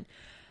Malfoy fan.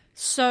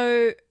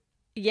 So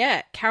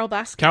yeah, Carol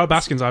Baskins. Carol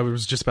Baskins. I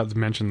was just about to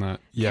mention that.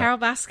 Yeah, Carol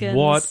Baskins.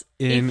 What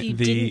in if you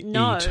the didn't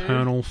know,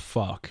 eternal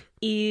fuck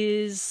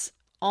is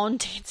on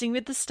Dancing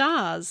with the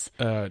Stars,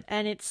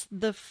 and it's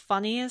the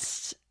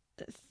funniest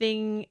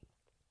thing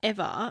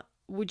ever.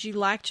 Would you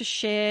like to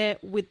share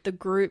with the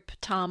group,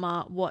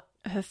 Tama, what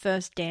her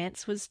first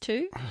dance was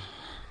to?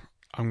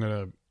 I'm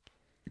gonna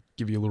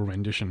give you a little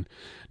rendition.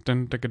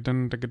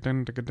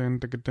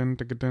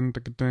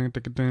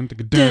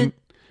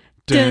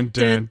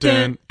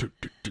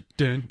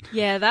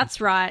 Yeah,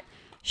 that's right.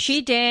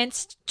 She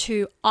danced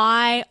to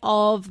Eye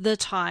of the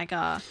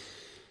Tiger.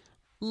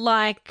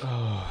 Like,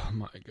 oh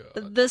my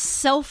god, the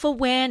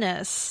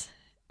self-awareness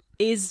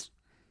is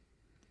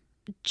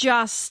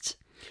just...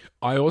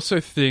 I also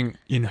think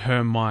in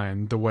her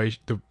mind,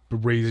 the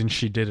reason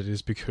she did it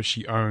is because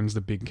she owns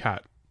the Big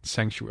Cat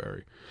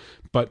Sanctuary.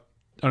 But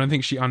I don't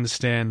think she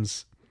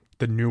understands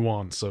the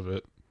nuance of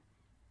it.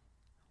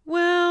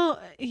 Well,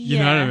 yeah. You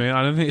know what I mean?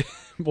 I don't think...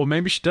 Well,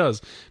 maybe she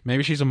does.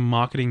 Maybe she's a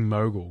marketing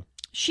mogul.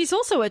 She's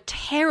also a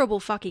terrible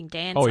fucking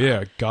dancer. Oh,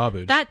 yeah,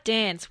 garbage. That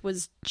dance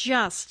was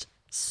just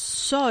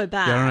so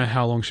bad. Yeah, I don't know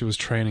how long she was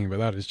training, but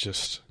that is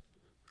just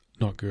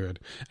not good.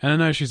 And I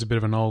know she's a bit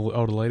of an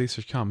older lady,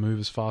 so she can't move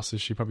as fast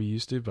as she probably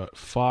used to, but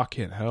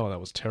fucking hell, that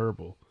was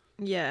terrible.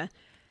 Yeah.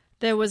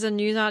 There was a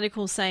news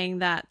article saying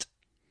that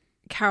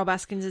Carol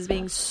Baskins is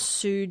being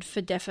sued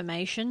for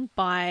defamation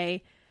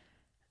by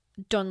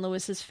Don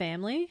Lewis's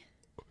family.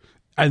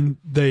 And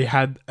they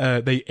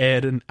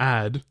aired an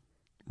ad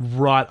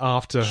right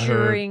after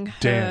during her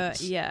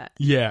dance. Yeah.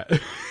 Yeah.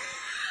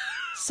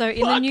 So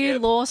in the new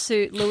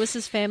lawsuit,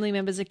 Lewis's family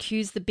members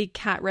accused the Big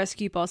Cat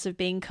rescue boss of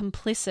being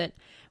complicit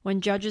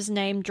when judges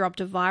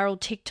name-dropped a viral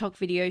TikTok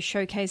video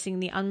showcasing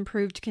the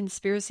unproved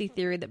conspiracy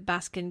theory that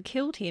Baskin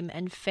killed him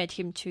and fed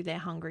him to their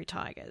hungry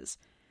tigers.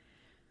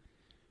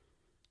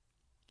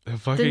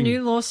 The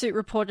new lawsuit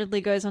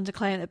reportedly goes on to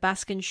claim that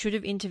Baskin should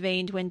have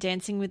intervened when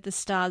Dancing with the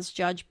Stars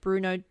judge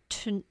Bruno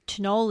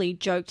Tonoli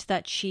joked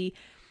that she,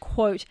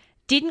 quote,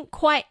 didn't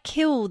quite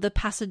kill the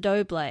Paso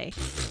Doble.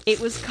 It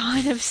was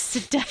kind of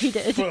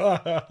sedated.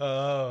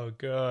 Oh,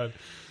 God.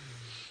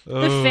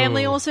 The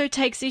family also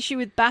takes issue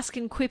with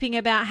Baskin quipping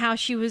about how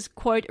she was,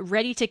 quote,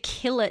 ready to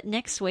kill it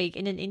next week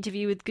in an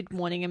interview with Good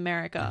Morning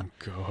America. Oh,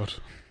 God.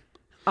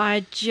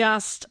 I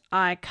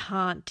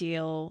can't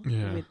deal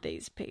with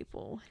these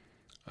people.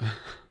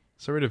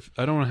 Sorry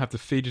I don't want to have to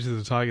feed you to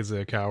the tigers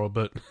there, Carol,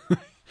 but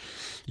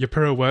your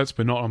pirouettes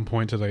were not on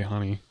point today,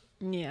 honey.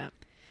 Yeah.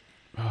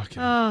 Okay.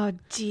 Oh,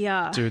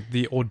 dear. Dude,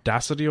 the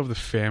audacity of the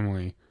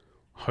family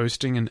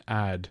hosting an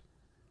ad.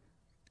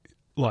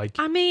 Like,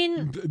 I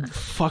mean,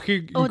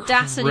 fucking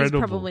audacity is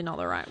incredible. probably not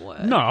the right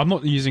word. No, I'm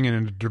not using it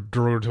in a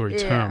derogatory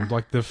term.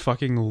 Like, the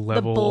fucking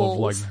level of,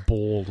 like,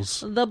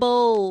 balls. The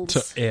balls.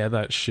 To air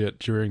that shit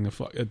during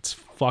the it's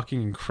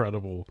fucking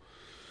incredible.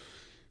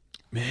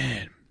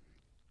 Man.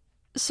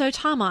 So,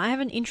 Tama, I have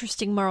an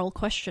interesting moral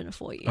question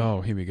for you. Oh,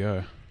 here we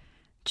go.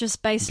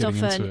 Just based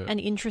off an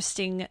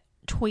interesting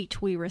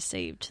tweet we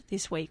received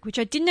this week, which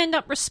I didn't end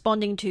up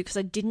responding to because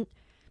I didn't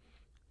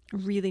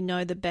really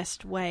know the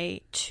best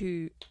way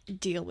to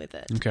deal with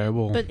it. Okay,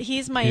 well, but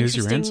here's my your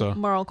interesting answer.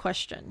 Moral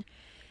question.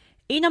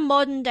 In a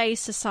modern day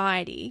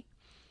society,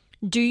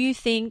 do you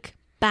think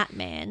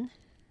Batman,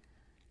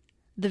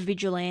 the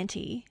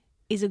vigilante,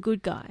 is a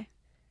good guy?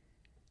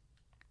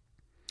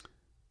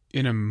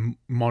 In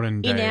a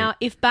modern day...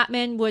 If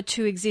Batman were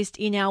to exist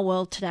in our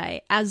world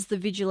today as the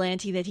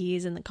vigilante that he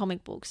is in the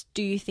comic books,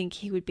 do you think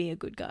he would be a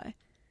good guy?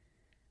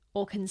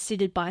 Or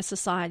considered by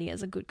society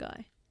as a good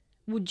guy?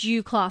 Would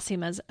you class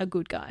him as a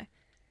good guy?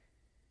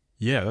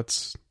 Yeah,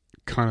 that's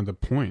kind of the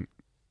point,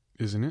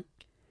 isn't it?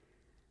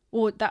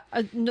 Or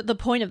the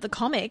point of the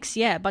comics,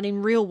 yeah, but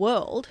in real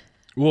world...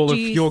 Well, if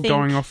you're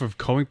going off of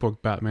comic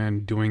book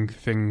Batman doing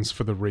things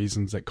for the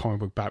reasons that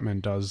comic book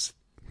Batman does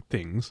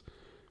things...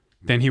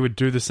 then he would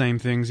do the same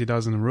things he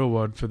does in the real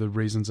world for the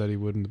reasons that he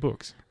would in the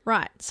books.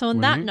 Right. So on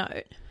that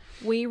note,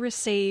 we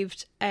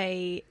received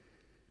a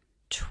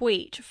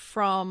tweet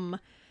from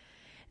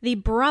the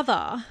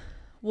brother.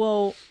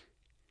 Well,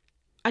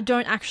 I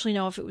don't actually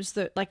know if it was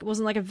it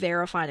wasn't like a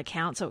verified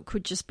account, so it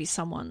could just be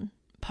someone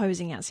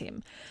posing as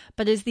him.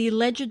 But is the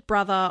alleged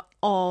brother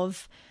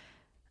of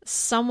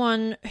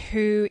someone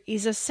who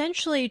is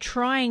essentially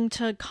trying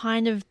to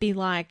kind of be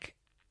like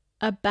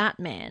a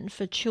Batman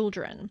for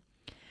children.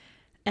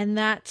 And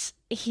that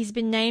he's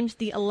been named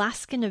the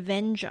Alaskan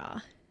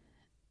Avenger.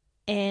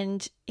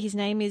 And his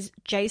name is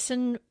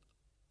Jason,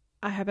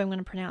 I hope I'm going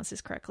to pronounce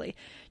this correctly,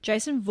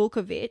 Jason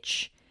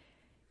Vukovic.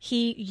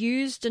 he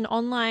used an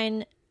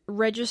online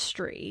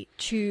registry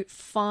to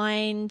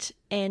find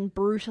and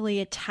brutally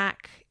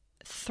attack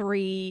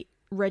 3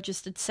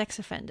 registered sex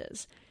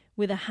offenders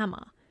with a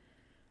hammer.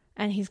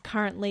 And he's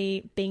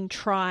currently being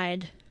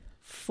tried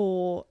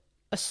for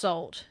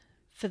assault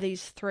for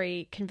these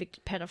 3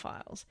 convicted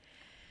pedophiles.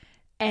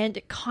 And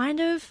it kind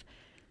of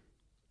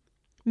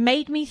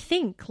made me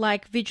think,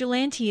 like,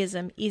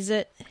 vigilantism, is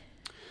it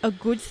a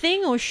good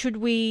thing, or should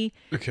we,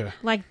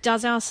 like,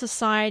 does our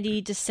society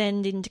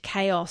descend into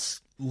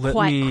chaos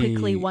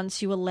quickly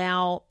once you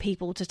allow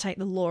people to take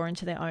the law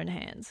into their own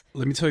hands?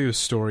 Let me tell you a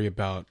story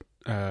about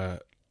an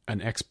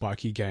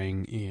ex-bikie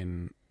gang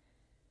in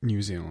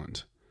New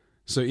Zealand.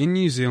 So in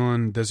New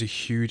Zealand, there's a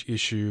huge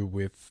issue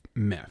with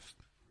meth.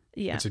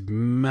 Yeah. It's a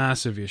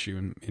massive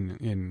issue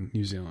in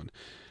New Zealand.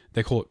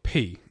 They call it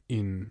P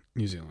in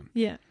New Zealand.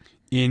 Yeah.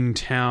 In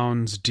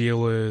towns,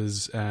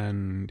 dealers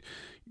and,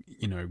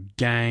 you know,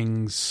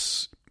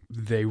 gangs,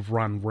 they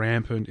run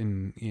rampant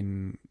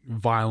in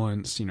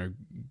violence. You know,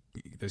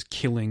 there's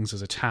killings,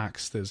 there's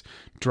attacks, there's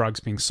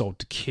drugs being sold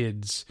to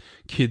kids.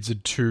 Kids are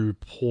too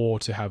poor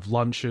to have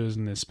lunches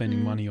and they're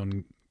spending money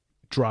on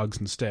drugs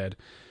instead.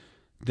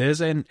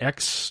 There's an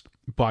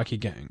ex-bikie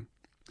gang,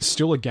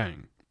 still a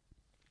gang,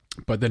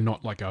 but they're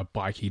not like a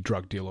bikie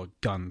drug dealer,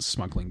 gun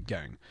smuggling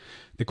gang.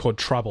 They're called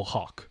Tribal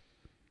Hawk,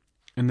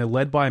 and they're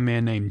led by a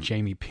man named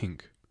Jamie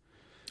Pink.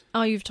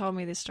 Oh, you've told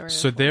me this story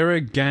So before. they're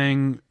a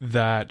gang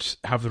that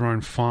have their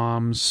own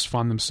farms,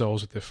 fund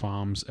themselves with their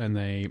farms, and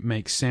they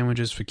make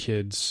sandwiches for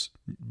kids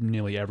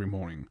nearly every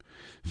morning.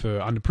 For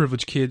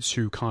underprivileged kids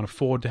who can't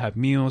afford to have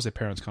meals, their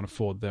parents can't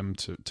afford them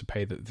to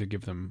pay to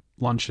give them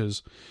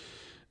lunches.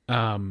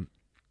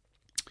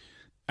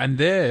 And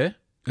they're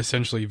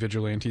essentially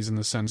vigilantes in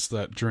the sense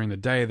that during the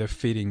day they're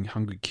feeding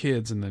hungry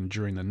kids, and then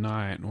during the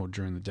night or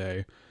during the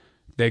day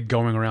they're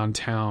going around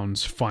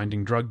towns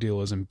finding drug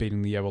dealers and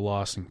beating the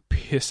everlasting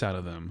piss out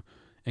of them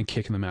and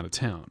kicking them out of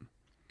town.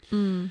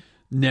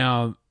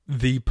 Now,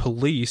 the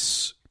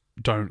police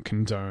don't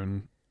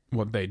condone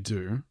what they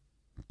do,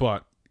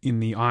 but in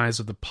the eyes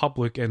of the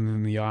public and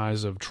in the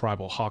eyes of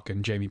Tribal Hawk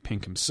and Jamie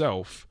Pink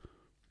himself,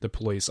 the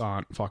police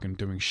aren't fucking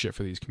doing shit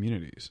for these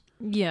communities.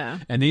 Yeah.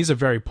 And these are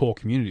very poor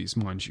communities,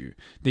 mind you.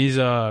 These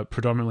are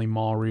predominantly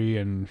Maori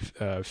and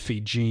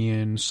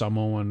Fijian,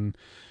 Samoan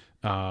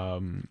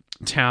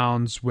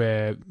towns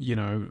where, you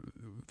know,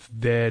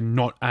 they're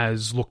not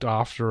as looked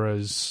after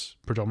as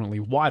predominantly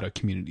whiter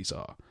communities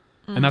are.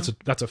 And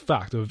that's a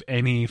fact of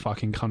any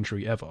fucking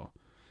country ever.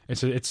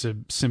 It's a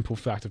simple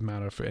fact of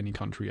matter for any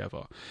country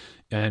ever.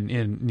 And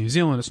in New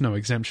Zealand, it's no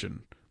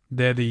exemption.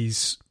 They're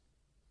these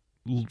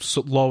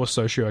lower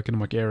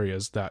socioeconomic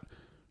areas that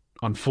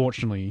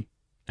unfortunately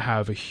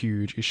have a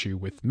huge issue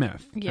with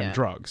meth and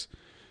drugs.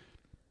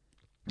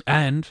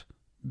 And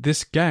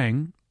this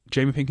gang,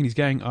 Jamie Pink and his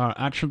gang, are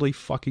actually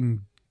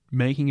fucking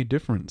making a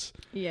difference.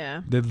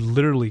 Yeah. They're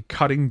literally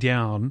cutting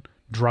down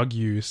drug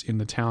use in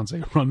the towns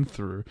they run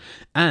through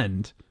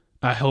and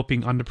are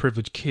helping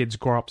underprivileged kids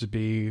grow up to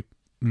be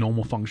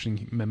normal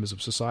functioning members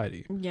of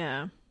society.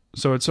 Yeah.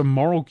 So it's a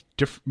moral,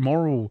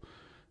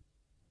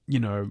 you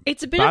know,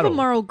 it's a bit battle. of a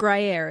moral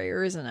grey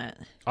area, isn't it?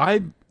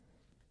 I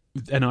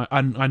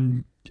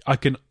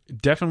can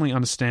definitely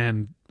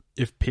understand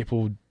if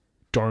people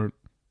don't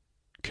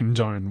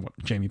condone what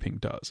Jamie Pink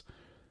does.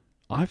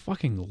 I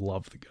fucking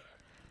love the guy.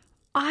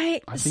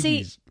 I think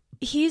see.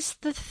 he's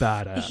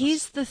badass.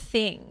 Here's the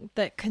thing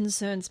that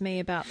concerns me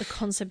about the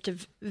concept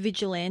of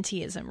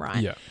vigilantism,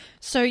 right? Yeah.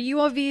 So you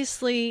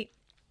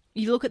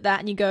look at that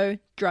and you go,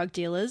 drug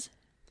dealers,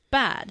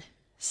 bad.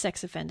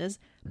 Sex offenders,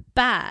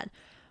 bad.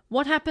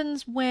 What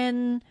happens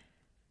when,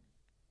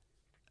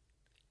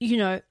 you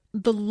know,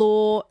 the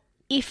law,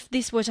 if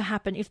this were to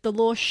happen, if the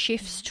law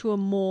shifts to a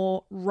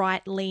more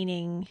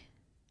right-leaning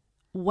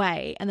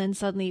way and then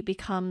suddenly it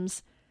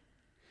becomes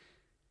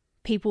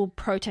people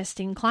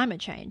protesting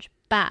climate change,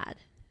 bad.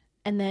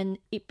 And then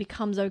it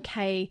becomes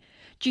okay.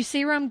 Do you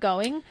see where I'm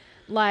going?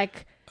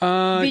 Like,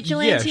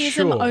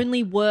 vigilantism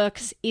only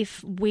works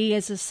if we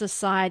as a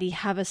society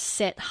have a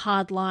set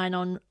hard line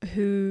on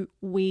who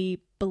we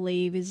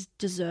believe is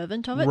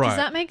deserving of it. Right. Does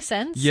that make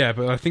sense? Yeah,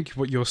 but I think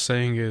what you're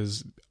saying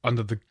is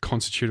under the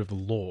constitute of the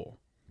law,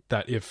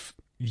 that if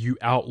you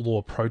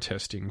outlaw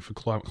protesting for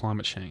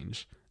climate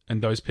change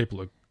and those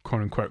people are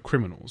quote-unquote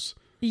criminals,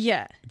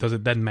 Yeah. does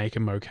it then make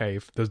them okay?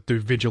 Do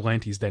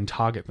vigilantes then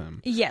target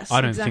them? Yes, I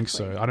don't exactly. think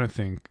so. I don't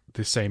think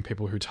the same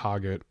people who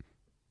target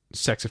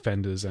sex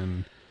offenders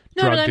and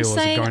No, drug but dealers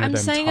are going to I'm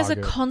then saying target.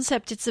 as a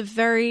concept, it's a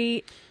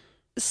very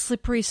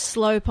slippery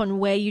slope on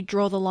where you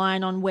draw the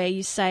line on where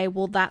you say,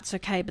 well, that's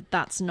okay, but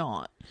that's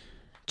not.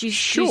 Do you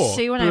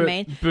see what I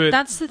mean? But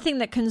That's the thing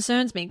that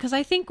concerns me, because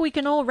I think we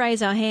can all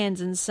raise our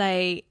hands and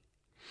say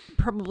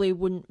probably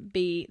wouldn't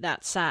be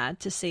that sad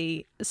to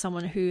see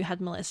someone who had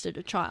molested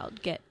a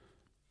child get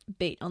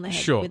beat on the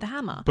head with a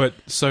hammer. But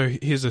so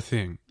here's the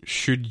thing.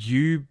 Should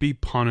you be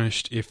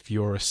punished if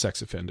you're a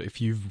sex offender? If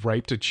you've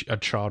raped a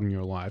child in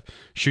your life,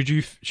 should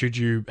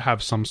you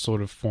have some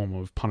sort of form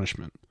of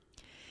punishment?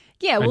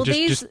 Yeah, well, and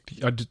these...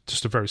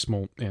 just a very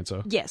small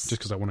answer. Yes. Just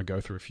because I want to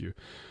go through a few.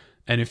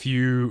 And if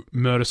you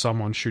murder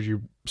someone, should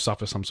you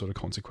suffer some sort of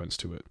consequence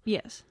to it?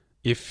 Yes.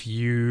 If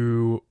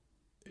you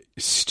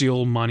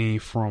steal money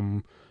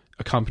from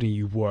a company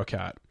you work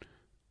at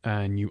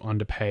and you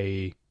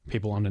underpay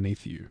people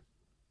underneath you,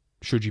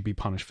 should you be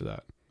punished for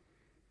that?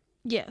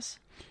 Yes.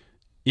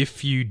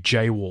 If you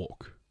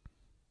jaywalk,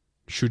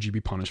 should you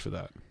be punished for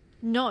that?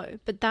 No,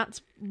 but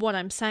that's what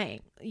I'm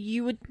saying.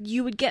 You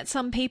would get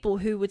some people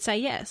who would say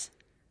yes.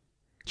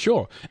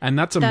 Sure. And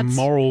that's a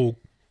moral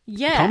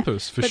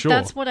compass for sure. But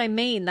that's what I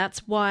mean.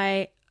 That's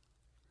why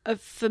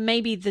for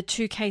maybe the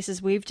two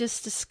cases we've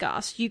just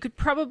discussed, you could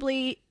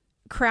probably,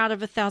 crowd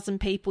of 1,000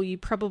 people, you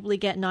probably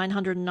get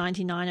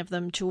 999 of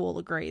them to all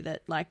agree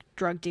that like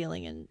drug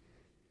dealing and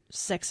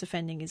sex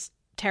offending is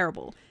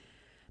terrible.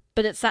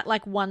 But it's that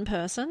like one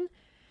person.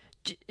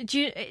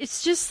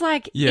 It's just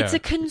like, it's a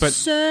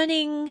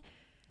concerning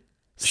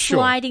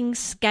sliding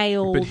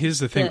scale. But here's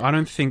the thing. I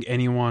don't think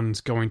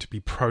anyone's going to be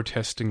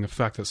protesting the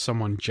fact that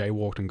someone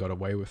jaywalked and got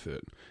away with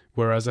it.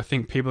 Whereas I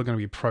think people are going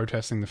to be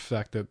protesting the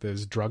fact that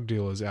there's drug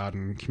dealers out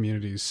in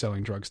communities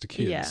selling drugs to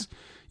kids. Yeah.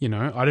 You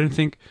know, I don't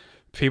think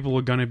people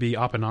are going to be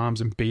up in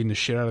arms and beating the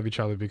shit out of each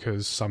other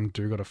because some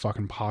dude got a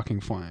fucking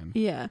parking fine.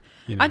 Yeah.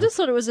 You know? I just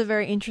thought it was a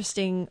very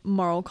interesting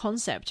moral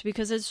concept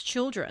because as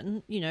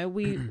children, you know,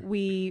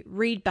 we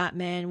read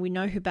Batman, we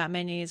know who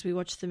Batman is, we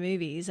watch the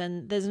movies,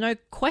 and there's no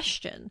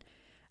question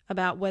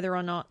about whether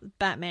or not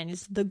Batman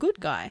is the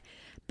good guy.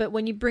 But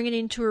when you bring it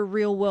into a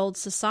real world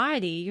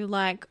society, you're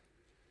like,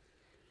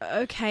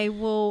 okay,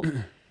 well,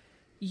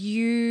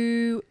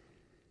 you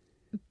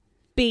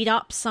beat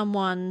up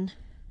someone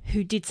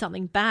who did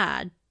something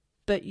bad,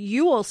 but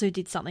you also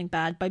did something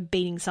bad by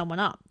beating someone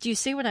up. Do you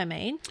see what I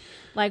mean?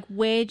 Like,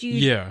 where do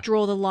you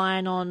draw the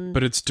line on...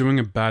 But it's doing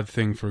a bad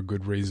thing for a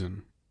good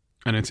reason.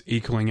 And it's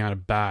equaling out a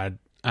bad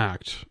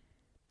act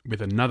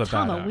with another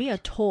bad act. We are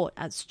taught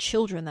as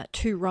children that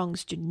two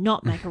wrongs do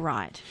not make a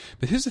right.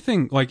 But here's the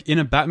thing. Like, in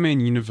a Batman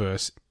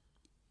universe,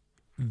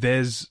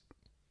 there's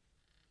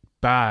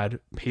bad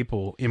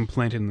people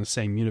implanted in the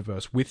same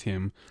universe with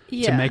him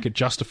to make it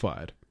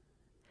justified.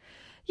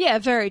 Yeah,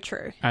 very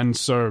true. And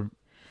so,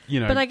 you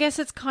know... But I guess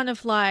it's kind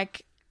of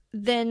like,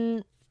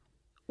 then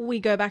we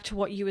go back to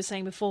what you were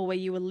saying before where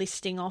you were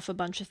listing off a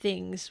bunch of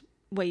things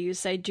where you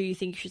say, do you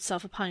think you should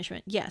suffer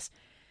punishment? Yes.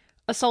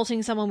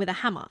 Assaulting someone with a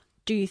hammer,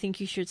 do you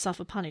think you should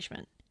suffer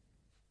punishment?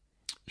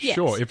 Yes.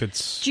 Sure, if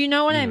it's... Do you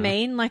know what I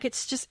mean? Like,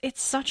 it's just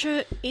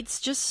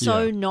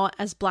so not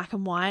as black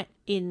and white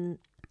in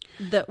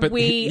that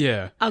we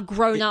are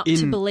grown up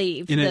to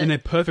believe. In a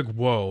perfect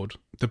world,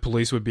 the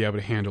police would be able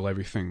to handle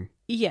everything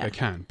they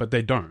can, but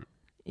they don't.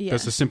 Yeah.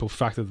 That's the simple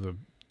fact of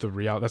the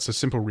reality. That's the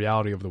simple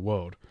reality of the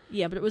world.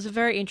 Yeah, but it was a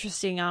very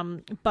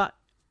interesting. But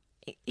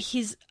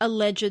his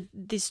alleged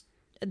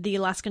the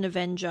Alaskan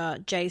Avenger,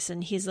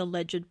 Jason, his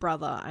alleged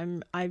brother.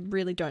 I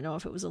really don't know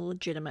if it was a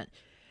legitimate.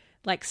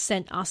 Like,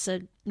 sent us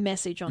a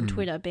message on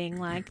Twitter being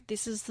like,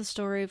 "This is the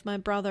story of my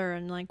brother,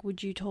 and like,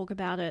 would you talk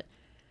about it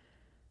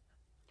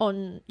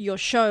on your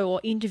show or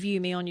interview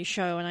me on your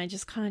show?" And I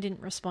just kind of didn't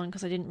respond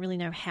because I didn't really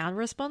know how to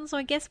respond. So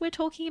I guess we're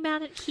talking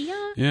about it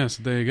here. Yeah,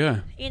 so there you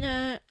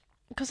go.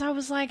 Because I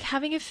was like,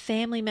 having a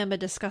family member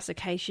discuss a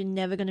case, you're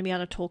never going to be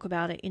able to talk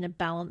about it in a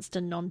balanced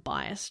and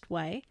non-biased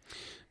way.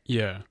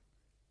 Yeah.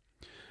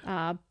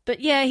 But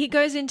yeah, he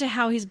goes into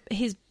how his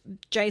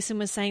Jason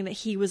was saying that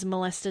he was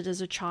molested as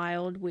a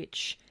child,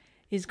 which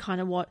is kind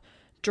of what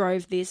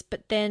drove this.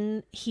 But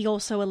then he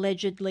also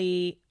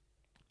allegedly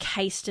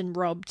cased and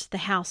robbed the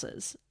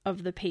houses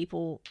of the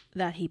people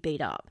that he beat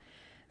up.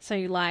 So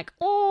you're like,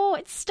 oh,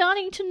 it's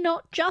starting to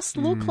not just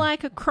look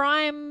like a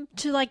crime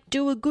to like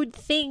do a good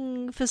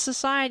thing for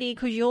society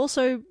because you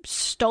also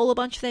stole a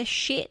bunch of their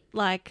shit.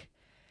 Like,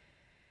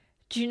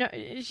 do you know?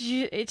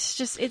 It's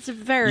just, it's a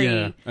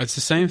very it's the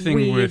same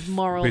thing with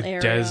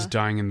area. Des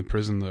dying in the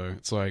prison though.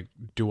 It's like,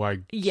 do I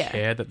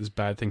care that this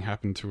bad thing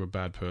happened to a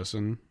bad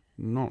person?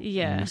 Not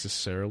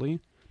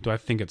necessarily. Do I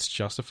think it's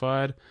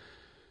justified?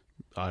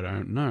 I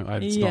don't know.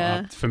 It's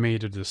not up for me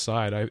to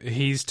decide.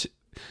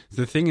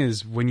 The thing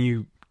is, when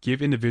you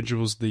give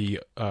individuals the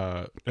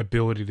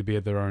ability to be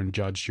their own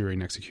judge, jury,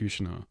 and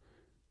executioner,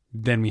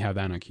 then we have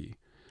anarchy.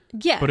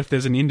 Yeah. But if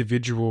there's an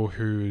individual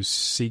who's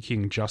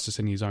seeking justice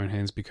in his own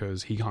hands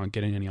because he can't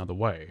get in any other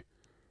way,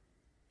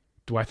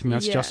 do I think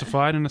that's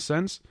justified in a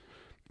sense?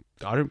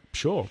 I don't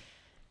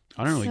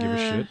really give a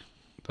shit.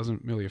 It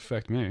doesn't really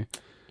affect me.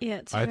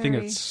 Yeah, I think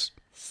it's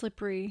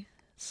slippery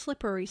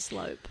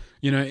slope.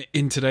 You know,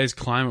 in today's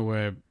climate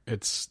where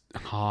it's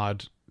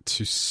hard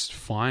to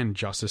find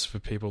justice for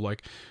people,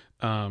 like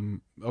I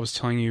was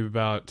telling you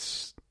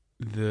about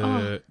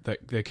the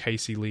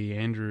Casey Lee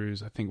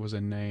Andrews, I think was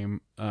her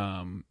name,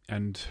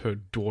 and her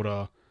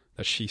daughter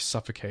that she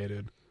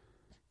suffocated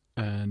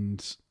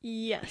and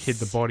hid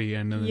the body,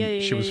 and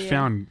then she was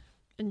found,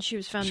 and she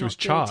was found. She was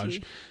charged,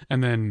 guilty.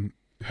 And then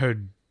her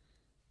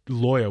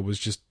lawyer was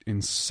just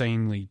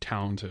insanely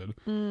talented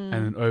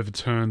and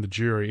overturned the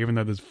jury, even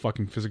though there's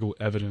fucking physical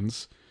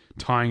evidence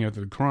tying her to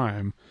the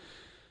crime.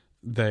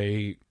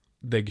 They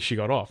she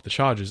got off the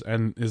charges.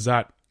 And is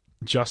that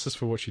justice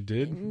for what she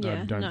did?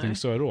 Yeah, I don't no. think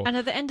so at all. And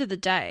at the end of the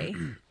day,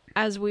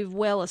 as we've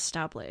well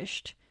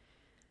established,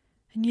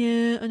 and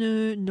yeah, I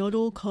know, not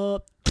all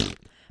cops,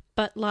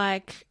 but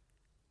like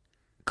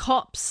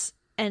cops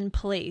and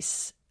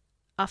police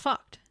are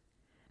fucked.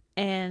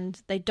 And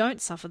they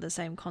don't suffer the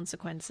same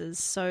consequences.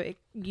 So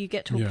you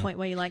get to a point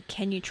where you're like,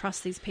 can you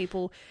trust these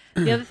people?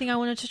 The other thing I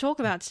wanted to talk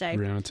about today,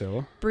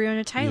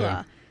 Breonna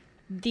Taylor.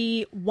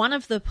 Yeah. One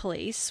of the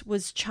police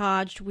was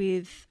charged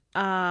with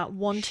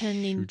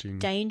wanton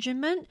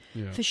endangerment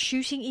for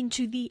shooting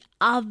into the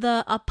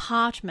other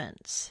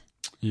apartments.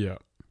 Yeah.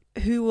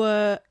 Who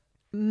were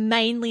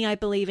mainly, I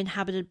believe,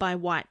 inhabited by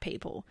white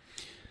people.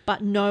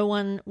 But no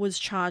one was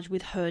charged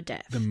with her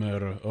death. The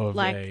murder of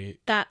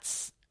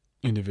that's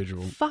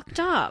individual. Fucked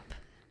up.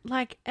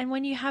 Like, and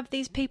when you have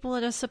these people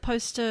that are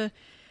supposed to,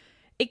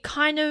 it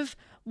kind of,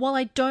 while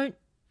I don't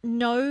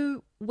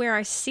know where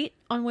I sit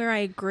on where I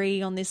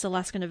agree on this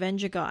Alaskan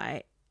Avenger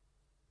guy,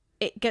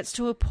 it gets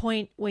to a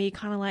point where you're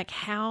kind of like,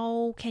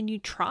 how can you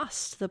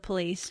trust the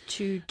police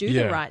to do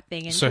the right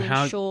thing and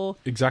ensure...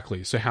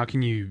 Exactly. So how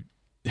can you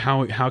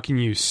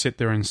sit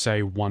there and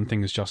say one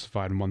thing is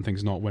justified and one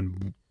thing's not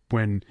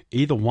when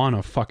either one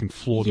are fucking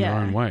flawed in their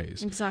own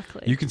ways?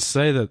 Exactly. You can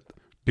say that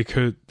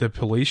because the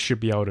police should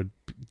be able to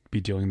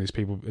be dealing with these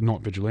people,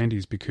 not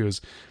vigilantes,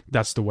 because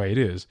that's the way it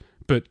is.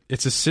 But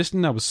it's a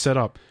system that was set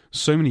up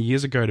so many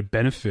years ago to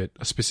benefit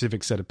a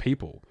specific set of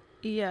people.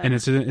 Yeah. And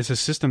it's a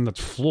system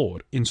that's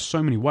flawed in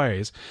so many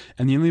ways.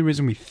 And the only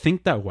reason we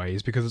think that way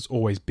is because it's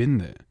always been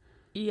there.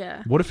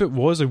 Yeah. What if it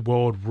was a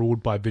world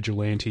ruled by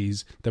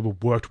vigilantes that were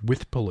worked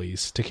with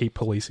police to keep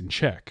police in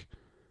check?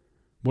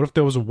 What if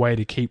there was a way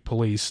to keep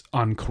police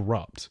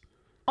uncorrupt?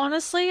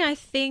 Honestly, I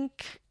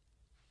think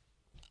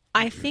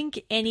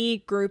any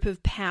group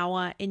of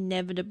power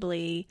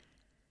inevitably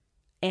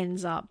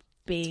ends up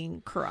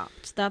being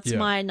corrupt. That's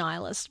my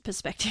nihilist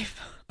perspective.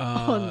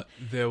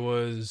 There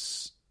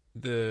was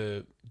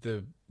the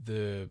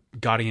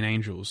Guardian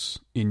Angels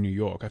in New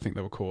York, I think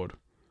they were called.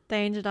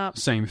 They ended up...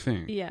 Same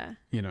thing. Yeah.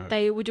 You know.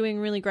 They were doing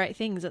really great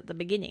things at the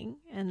beginning,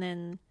 and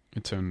then...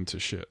 It turned into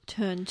shit.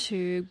 Turned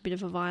to a bit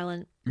of a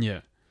violent... Yeah.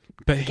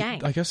 But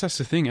gang. I guess that's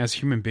the thing. As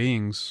human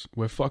beings,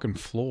 we're fucking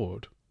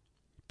flawed.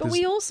 But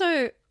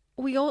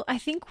I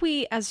think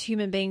we, as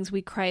human beings,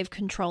 we crave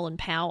control and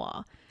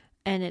power.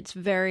 And it's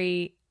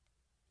very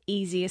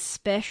easy,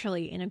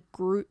 especially in a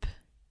group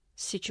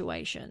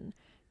situation,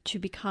 to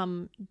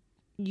become...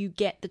 You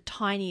get the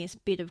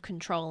tiniest bit of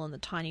control and the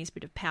tiniest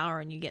bit of power,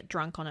 and you get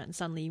drunk on it, and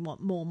suddenly you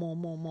want more.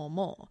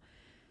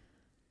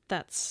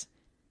 It's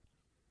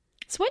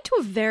went to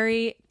a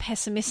very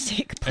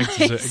pessimistic place.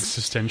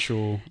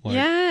 Existential,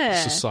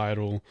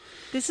 societal.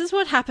 This is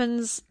what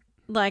happens.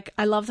 Like,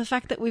 I love the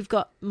fact that we've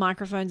got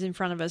microphones in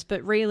front of us,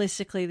 but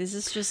realistically, this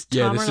is just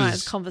Tama and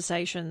I's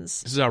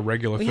conversations. This is our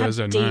regular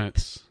Thursday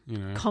nights. You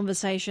know,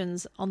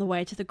 conversations on the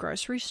way to the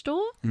grocery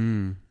store.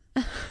 Mm.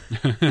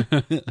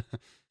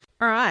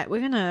 All right, we're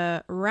going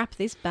to wrap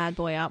this bad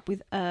boy up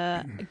with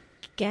a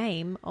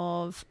game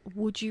of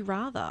Would You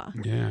Rather.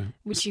 Yeah.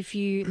 Which, if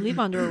you live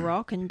under a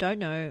rock and don't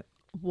know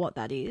what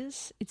that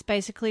is, it's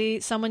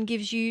basically someone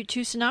gives you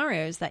two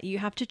scenarios that you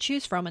have to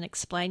choose from and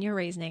explain your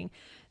reasoning.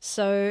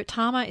 So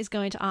Tama is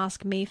going to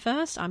ask me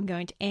first. I'm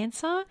going to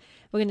answer.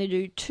 We're going to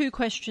do 2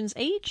 questions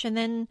each, and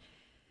then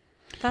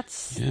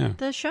that's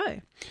the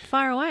show.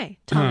 Fire away,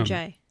 Tama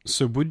J.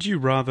 So would you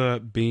rather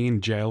be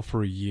in jail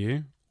for a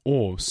year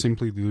or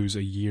simply lose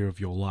a year of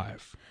your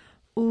life?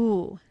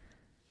 Ooh.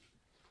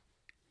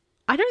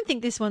 I don't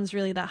think this one's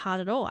really that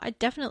hard at all. I'd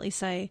definitely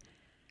say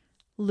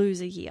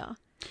lose a year.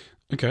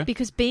 Okay.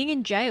 Because being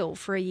in jail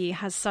for a year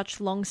has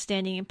such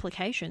long-standing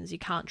implications. You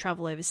can't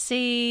travel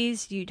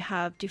overseas. You'd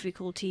have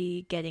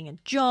difficulty getting a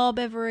job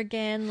ever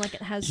again. Like,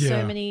 it has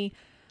so many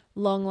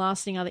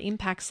long-lasting other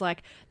impacts,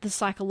 like the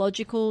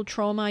psychological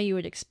trauma you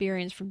would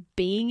experience from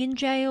being in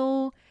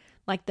jail,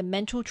 like the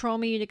mental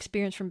trauma you'd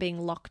experience from being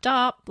locked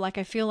up. Like,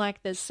 I feel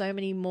like there's so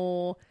many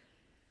more,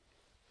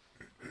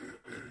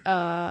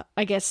 I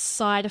guess,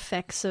 side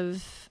effects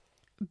of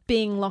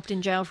being locked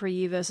in jail for a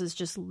year versus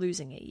just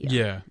losing a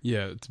year.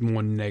 Yeah. It's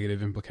more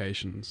negative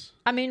implications.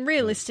 I mean,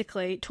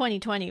 realistically,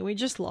 2020, we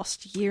just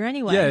lost a year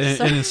anyway.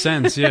 Yeah, in a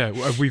sense, yeah.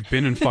 We've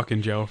been in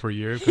fucking jail for a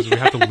year because we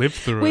had to live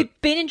through it.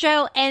 We've been in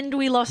jail and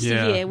we lost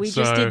a year. We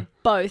just did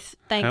both,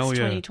 thanks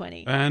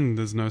 2020. And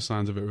there's no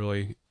signs of it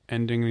really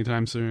ending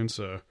anytime soon,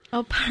 so...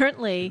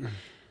 Apparently,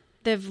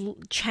 they've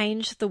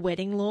changed the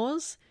wedding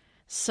laws.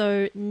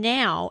 So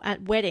now,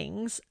 at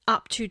weddings,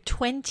 up to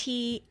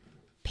 20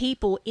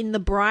 people in the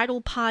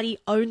bridal party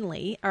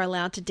only are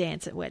allowed to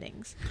dance at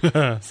weddings.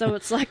 So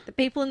it's like the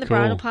people in the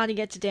bridal party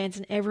get to dance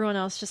and everyone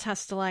else just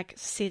has to, like,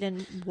 sit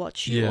and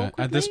watch you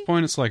awkwardly. At this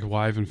point, it's like,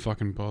 why even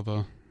fucking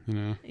bother, you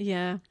know?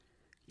 Yeah.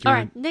 All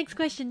right, next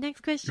question. You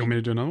want me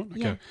to do another one?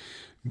 Okay. Yeah.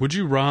 Would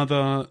you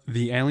rather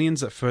the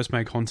aliens that first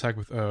made contact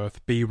with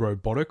Earth be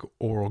robotic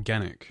or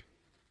organic?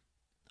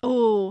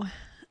 Oh,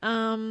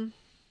 I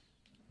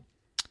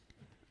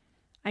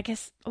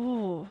guess,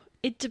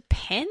 it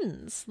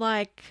depends.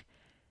 Like,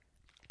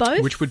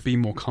 Both Which would be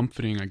more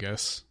comforting, I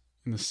guess,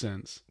 in a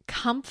sense.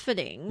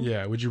 comforting.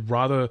 Yeah. Would you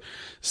rather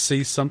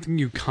see something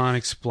you can't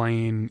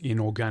explain in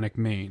organic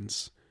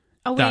means?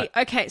 Oh, that-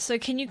 wait, okay, so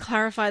can you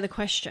clarify the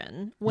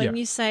question? When Yeah.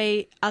 you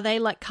say, are they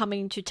like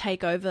coming to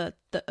take over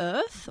the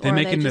Earth? They're or are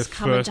making they their just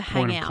coming first to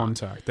hang point of out?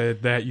 contact.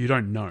 They're you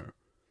don't know.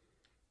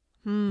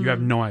 You have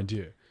no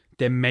idea.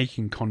 They're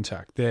making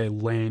contact. They're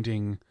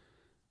landing.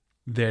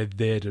 They're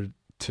there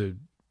to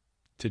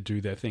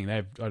do their thing.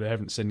 I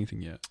haven't said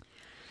anything yet.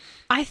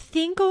 I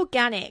think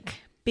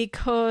organic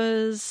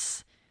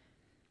because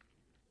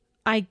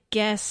I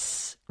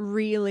guess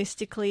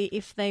realistically,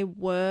 if they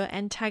were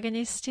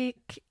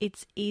antagonistic,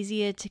 it's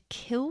easier to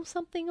kill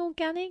something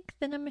organic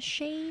than a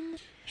machine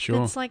Sure.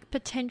 that's like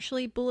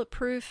potentially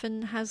bulletproof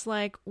and has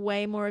like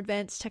way more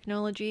advanced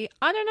technology.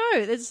 I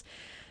don't know.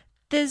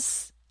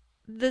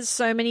 There's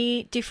so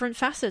many different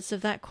facets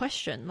of that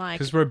question. Like,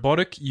 Because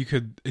robotic, you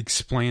could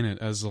explain it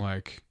as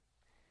like,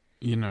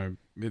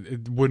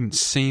 it wouldn't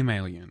seem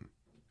alien.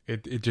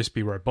 It'd just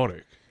be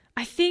robotic.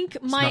 I think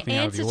my nothing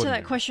out of the answer to that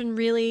ordinary. question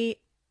really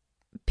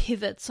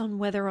pivots on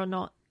whether or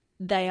not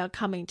they are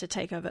coming to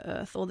take over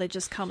Earth or they're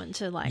just coming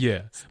to like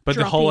Yeah, but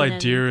the drop whole in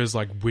idea is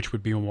like which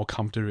would be more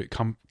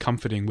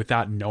comforting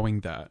without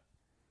knowing that.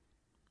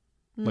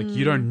 Like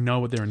you don't know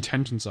what their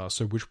intentions are,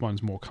 so which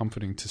one's more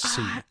comforting to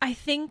see? I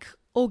think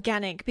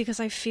organic because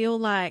I feel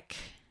like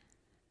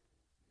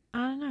I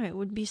don't know, it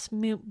would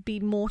be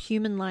more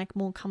human like,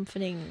 more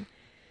comforting.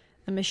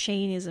 A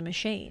machine is a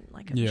machine.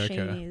 Like a Yeah, machine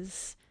okay.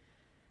 is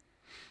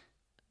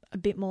a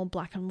bit more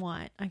black and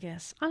white, I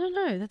guess. I don't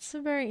know. That's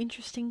a very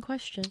interesting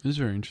question. It is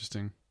very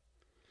interesting.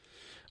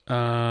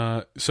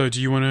 So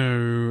do you want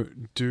to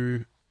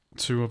do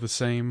two of the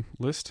same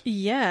list?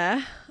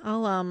 Yeah,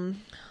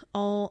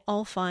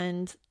 I'll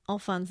find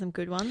some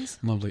good ones.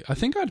 Lovely. I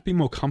think I'd be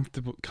more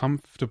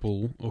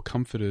comfortable or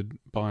comforted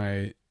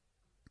by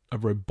a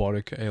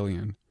robotic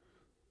alien.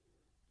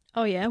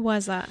 Oh yeah, why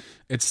is that?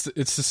 It's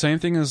the same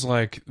thing as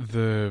like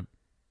the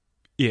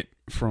It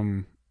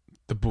from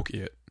the book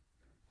It,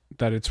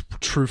 that its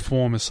true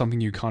form is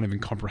something you can't even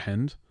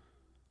comprehend.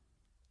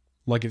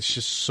 Like it's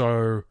just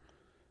so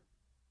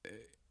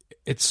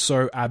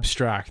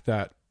abstract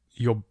that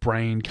your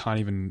brain can't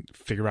even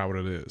figure out what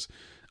it is.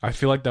 I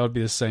feel like that would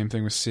be the same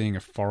thing with seeing a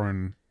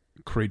foreign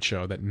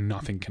creature that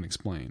nothing can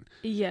explain.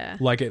 Yeah.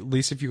 Like at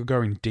least if you're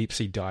going deep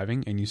sea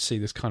diving and you see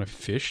this kind of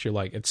fish, you're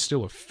like, it's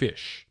still a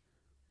fish.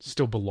 It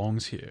still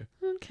belongs here.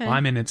 Okay.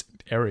 I'm in its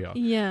area.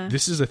 Yeah.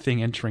 This is a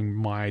thing entering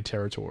my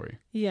territory.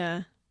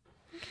 Yeah.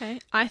 Okay.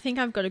 I think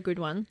I've got a good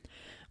one.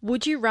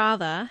 Would you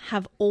rather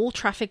have all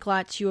traffic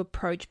lights you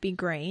approach be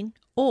green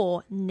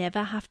or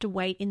never have to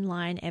wait in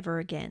line ever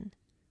again?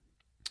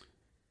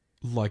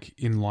 Like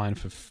in line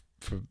for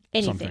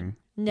Anything. something.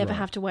 Never Right.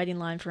 have to wait in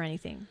line for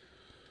anything.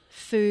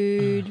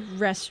 Food,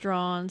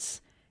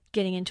 restaurants,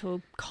 getting into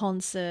a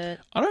concert.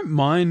 I don't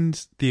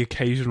mind the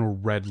occasional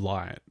red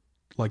light.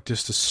 Like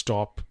just to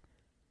stop,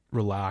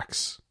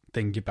 relax,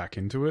 then get back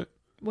into it.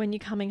 When you're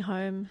coming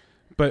home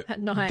But at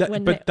night that-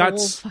 when but they're all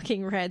that's-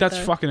 fucking red. that's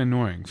though. fucking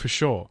annoying for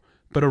sure.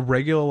 But a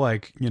regular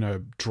like,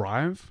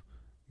 drive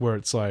where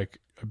it's like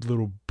a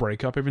little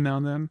breakup every now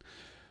and then.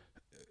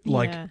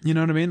 Like, Yeah. you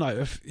know what I mean?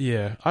 Like,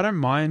 I don't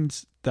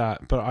mind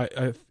that, but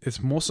I it's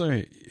more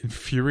so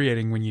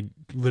infuriating when you're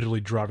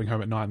literally driving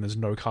home at night and there's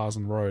no cars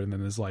on the road and then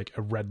there's like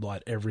a red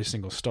light every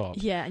single stop.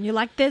 Yeah, and you're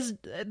like,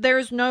 there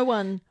is no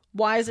one.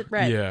 Why is it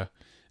red? Yeah.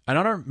 And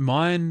I don't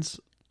mind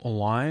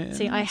lines.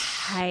 See, I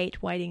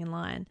hate waiting in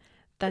line.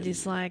 That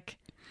is like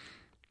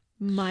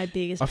my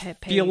biggest I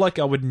pet peeve. feel like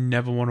I would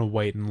never want to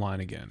wait in line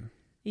again.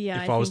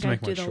 yeah, if I I was think to I'd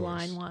make my do the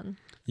choice. line one.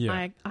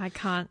 Yeah. I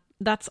can't.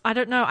 I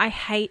don't know. I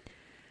hate,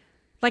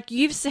 like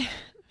you've said,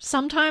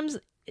 sometimes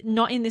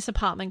not in this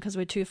apartment because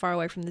we're too far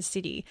away from the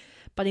city,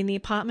 but in the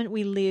apartment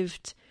we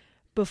lived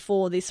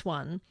before this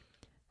one,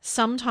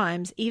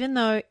 sometimes even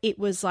though it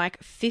was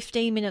like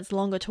 15 minutes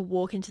longer to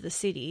walk into the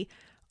city,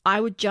 I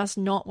would just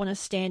not want to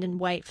stand and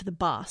wait for the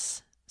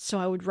bus. So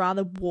I would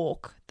rather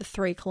walk the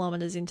 3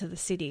 kilometers into the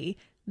city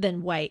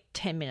than wait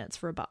 10 minutes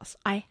for a bus.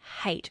 I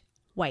hate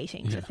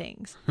waiting for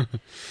things.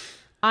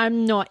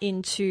 I'm not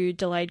into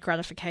delayed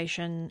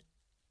gratification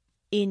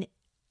in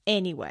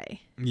any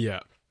way.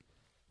 Yeah.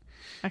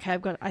 Okay,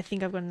 I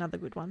think I've got another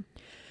good one.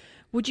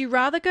 Would you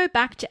rather go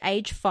back to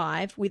age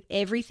 5 with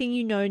everything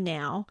you know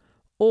now,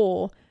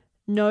 or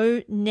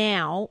know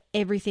now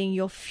everything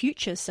your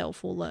future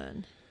self will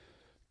learn?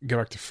 Go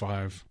back to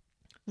 5.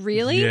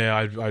 Really? Yeah,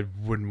 I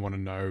wouldn't want to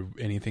know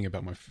anything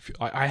about my.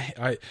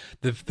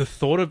 The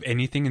thought of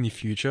anything in the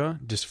future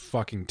just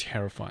fucking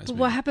terrifies But me.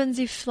 what happens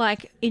if,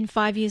 like, in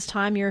 5 years'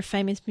 time, you're a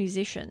famous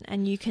musician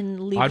and you can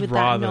live I'd with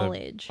rather, that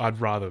knowledge?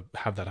 I'd rather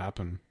have that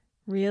happen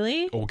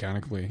Really?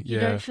 organically. You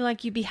Yeah. don't feel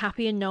like you'd be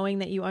happier knowing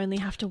that you only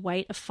have to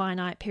wait a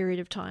finite period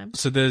of time?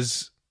 So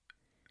there's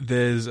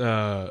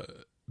the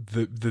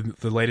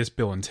latest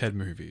Bill and Ted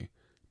movie.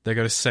 They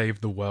got to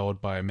save the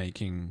world by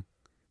making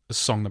a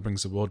song that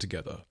brings the world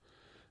together.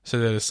 So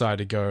they decide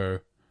to go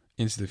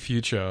into the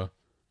future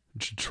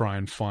to try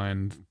and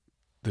find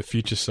the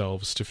future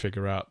selves to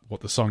figure out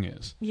what the song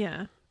is.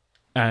 Yeah.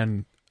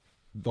 and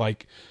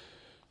like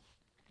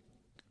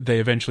they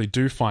eventually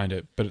do find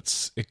it,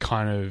 but it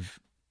kind of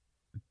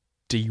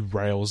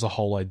derails the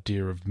whole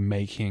idea of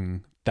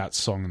making that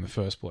song in the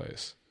first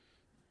place.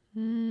 So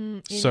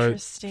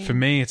Interesting. for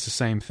me, it's the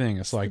same thing.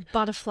 It's like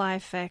Butterfly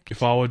effect.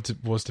 if I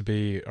was to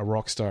be a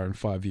rock star in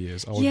 5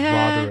 years, I would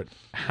Yeah. rather it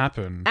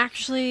happen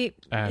Actually,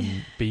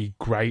 and be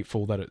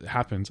grateful that it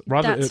happens.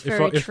 Rather, that's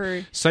very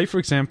true. say for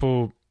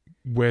example,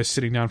 we're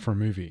sitting down for a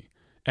movie,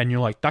 and you're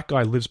like, that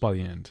guy lives by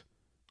the end.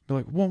 You're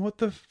like, well, what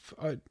the?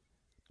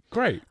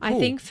 Great. I cool.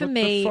 think for What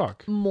me, the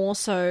fuck? more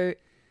so,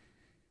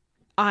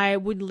 I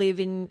would live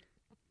in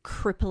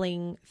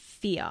crippling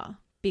fear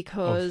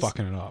because Of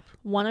fucking it up.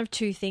 one of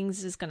two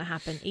things is going to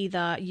happen.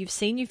 Either you've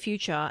seen your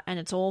future and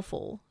it's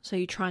awful, so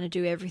you're trying to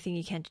do everything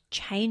you can to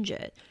change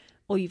it,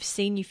 or you've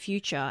seen your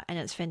future and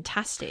it's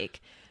fantastic,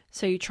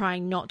 so you're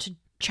trying not to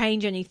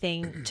change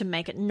anything to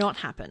make it not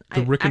happen.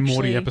 The Rick and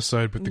Morty Actually-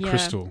 episode with the yeah.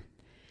 crystal,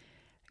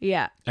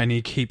 Yeah. and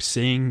he keeps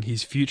seeing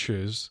his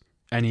futures,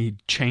 and he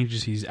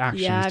changes his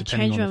actions. Yeah, I've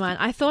depending changed on my mind.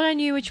 I thought I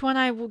knew which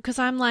one because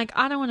I'm like,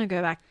 I don't want to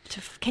go back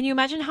to. Can you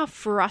imagine how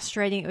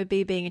frustrating it would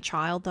be being a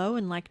child though,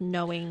 and like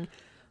knowing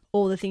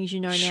all the things you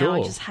know now, Sure.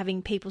 and just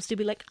having people still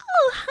be like,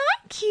 "Oh,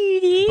 hi,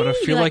 cutie." But I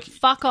Be feel like-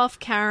 fuck off,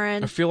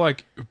 Karen. I feel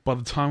like by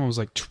the time I was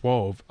like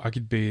 12, I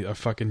could be a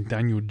fucking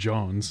Daniel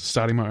Johns,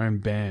 starting my own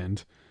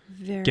band,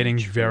 getting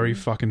true. very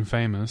fucking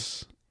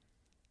famous,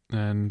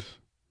 and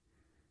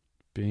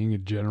being a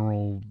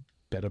general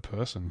better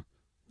person.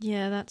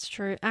 Yeah, that's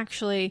true.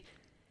 Actually,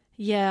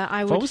 yeah,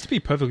 I If would. I was to be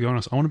perfectly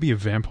honest, I want to be a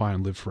vampire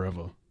and live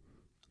forever.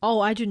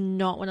 Oh, I do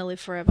not want to live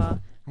forever.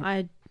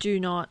 I do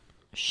not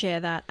share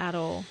that at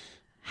all.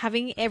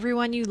 Having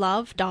everyone you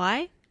love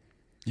die.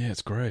 Yeah,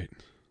 it's great.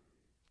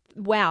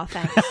 Wow,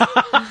 thanks.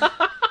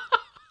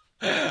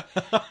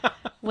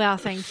 Wow,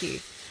 thank you.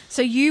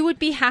 So you would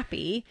be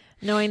happy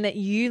knowing that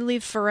you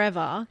live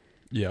forever,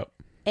 Yep.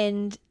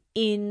 and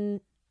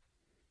in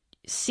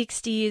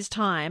 60 years'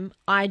 time,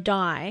 I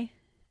die,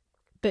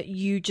 but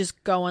you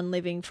just go on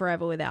living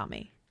forever without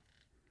me.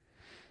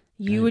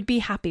 You And would be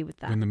happy with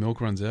that. When the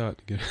milk runs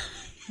out,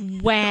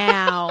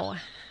 Wow.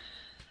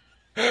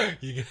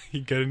 you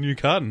get a new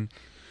carton.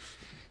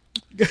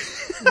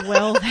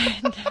 Well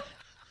then.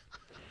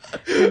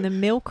 When the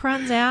milk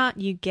runs out,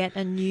 you get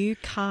a new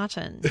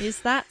carton.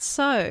 Is that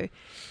so?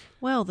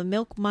 Well, the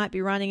milk might be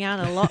running out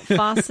a lot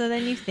faster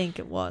than you think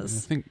it I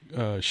was. think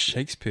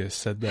Shakespeare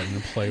said that in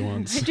a play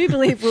once. I do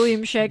believe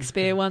William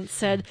Shakespeare once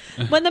said,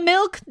 "When the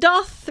milk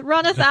doth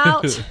runneth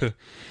out,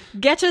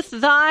 getteth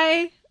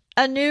thy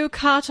a new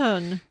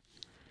carton."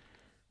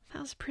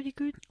 That was pretty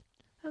good.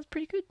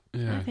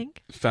 Yeah. I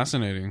think.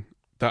 Fascinating.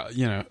 That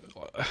yeah.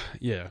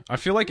 I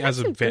feel like as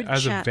some good a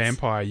chats.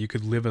 vampire, you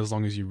could live as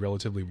long as you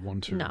relatively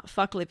want to. No,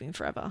 fuck living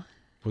forever.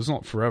 Well, it's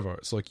not forever.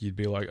 It's like you'd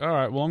be like, all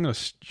right, well, I'm gonna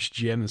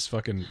jam this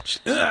fucking.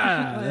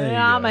 There you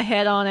I'm go. a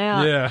head on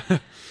out. Yeah,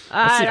 that's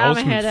Alright, the I'm a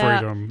ultimate head out.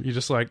 freedom. You're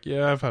just like,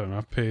 yeah, I've had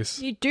enough. Peace.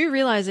 You do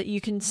realize that you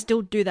can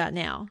still do that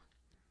now.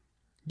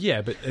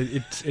 Yeah, but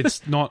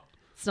it's not.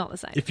 It's not the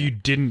same. If you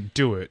didn't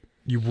do it,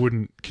 you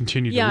wouldn't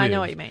continue to yeah, live. I know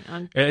what you mean.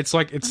 I'm It's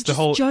like it's the just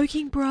whole.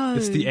 joking, bro.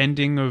 It's the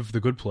ending of The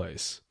Good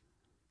Place.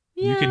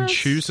 You can Yes.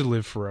 choose to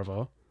live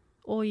forever,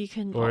 or you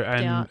can or opt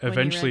and out when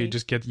eventually you're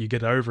ready. you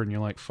get over it and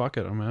you're like, fuck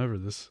it, I'm over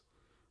this.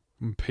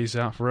 Peace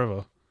out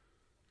forever.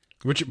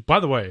 Which,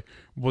 by the way,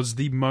 was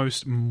the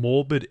most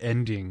morbid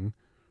ending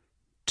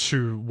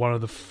to one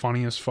of the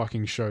funniest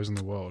fucking shows in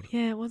the world.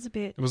 Yeah, it was a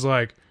bit. It was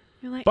like,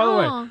 You're like, by the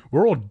oh. way,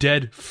 we're all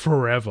dead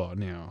forever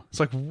now. It's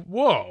like,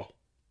 whoa.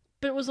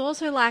 But it was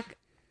also like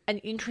an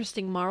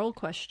interesting moral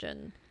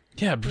question.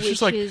 Yeah, but it's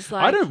just Which like, is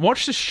I like- don't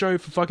watch this show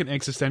for fucking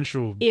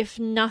existential. If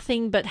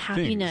nothing but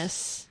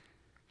happiness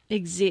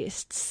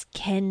exists,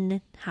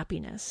 can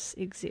happiness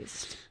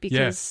exist?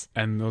 Because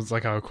Yeah, and there was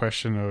like a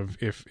question of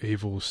if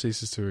evil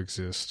ceases to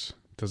exist,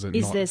 does it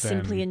is not there then,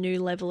 simply a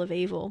new level of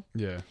evil?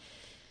 yeah,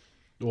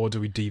 or do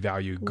we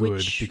devalue good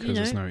Which, because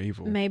there's no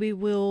evil? Maybe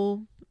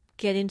we'll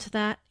get into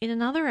that in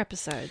another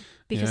episode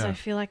because Yeah. I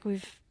feel like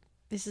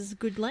this is a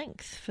good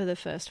length for the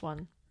first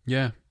one.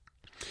 Yeah.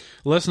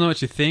 Let us know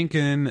what you think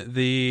in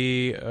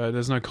the.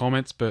 There's no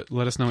comments, but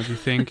let us know what you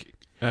think.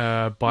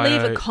 By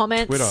Leave a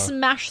comment, Twitter.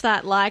 smash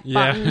that like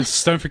Yeah, button.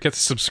 don't forget to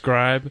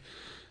subscribe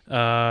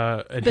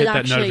and hit that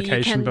actually, you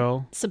notification can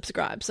bell.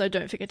 subscribe, so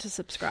don't forget to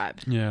subscribe.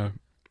 Yeah.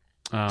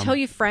 Tell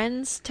your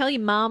friends, tell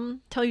your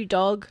mum, tell your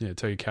dog, Yeah,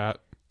 tell your cat,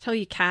 tell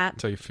your cat.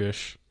 tell your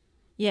fish,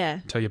 Yeah.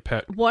 tell your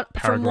pet. From what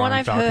Peregrine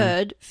I've falcon.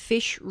 heard,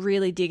 fish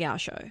really dig our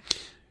show.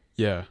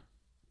 Yeah.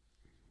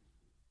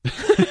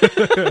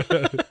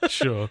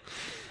 Sure.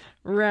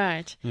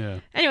 Right. Yeah.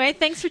 Anyway,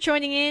 thanks for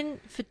joining in.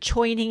 Thanks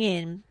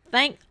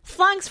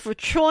for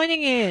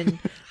joining in.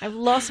 I've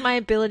lost my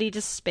ability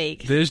to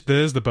speak. There's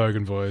the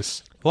Bogan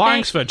voice.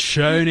 Thanks for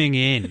tuning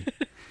in.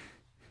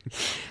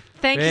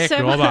 Thank you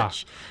so Robber.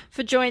 much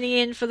for joining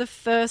in for the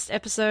first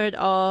episode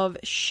of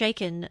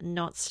Shaken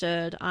Not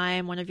Stirred. I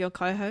am one of your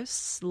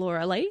co-hosts,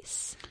 Laura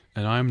Elise.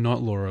 And I'm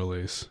not Laura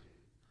Elise.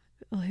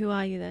 Well, who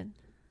are you then?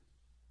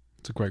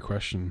 It's a great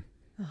question.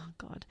 Oh,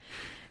 God.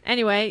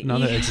 Anyway,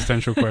 Another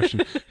existential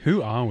question.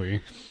 Who are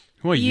we?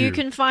 Who are you? You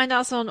can find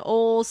us on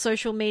all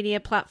social media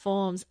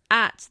platforms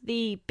at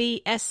the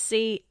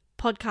BSC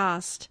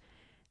Podcast.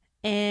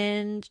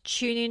 And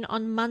tune in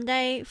on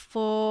Monday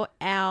for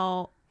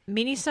our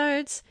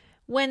minisodes,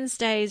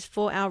 Wednesdays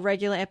for our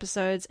regular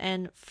episodes,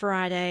 and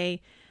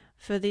Friday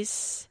for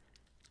this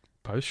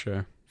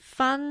Post-show.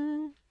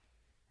 fun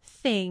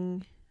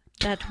thing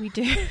that we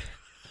do.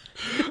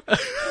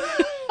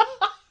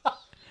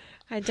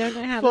 I don't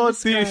know how to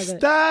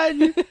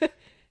describe it.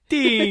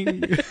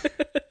 Ding.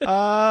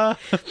 Help!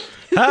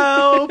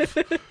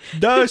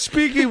 Don't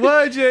speak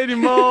words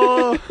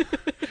anymore.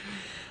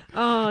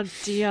 Oh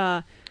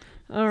dear.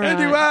 All right.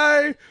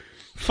 Anyway,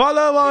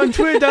 follow on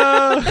Twitter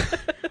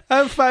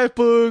and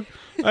Facebook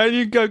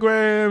and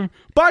Instagram.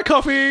 Buy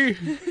coffee.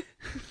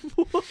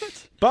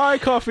 What? Buy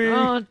coffee.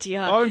 Oh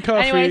dear. On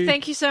coffee. Anyway,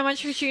 thank you so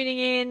much for tuning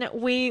in.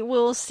 We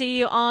will see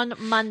you on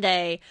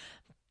Monday.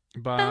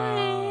 Bye.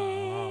 Bye.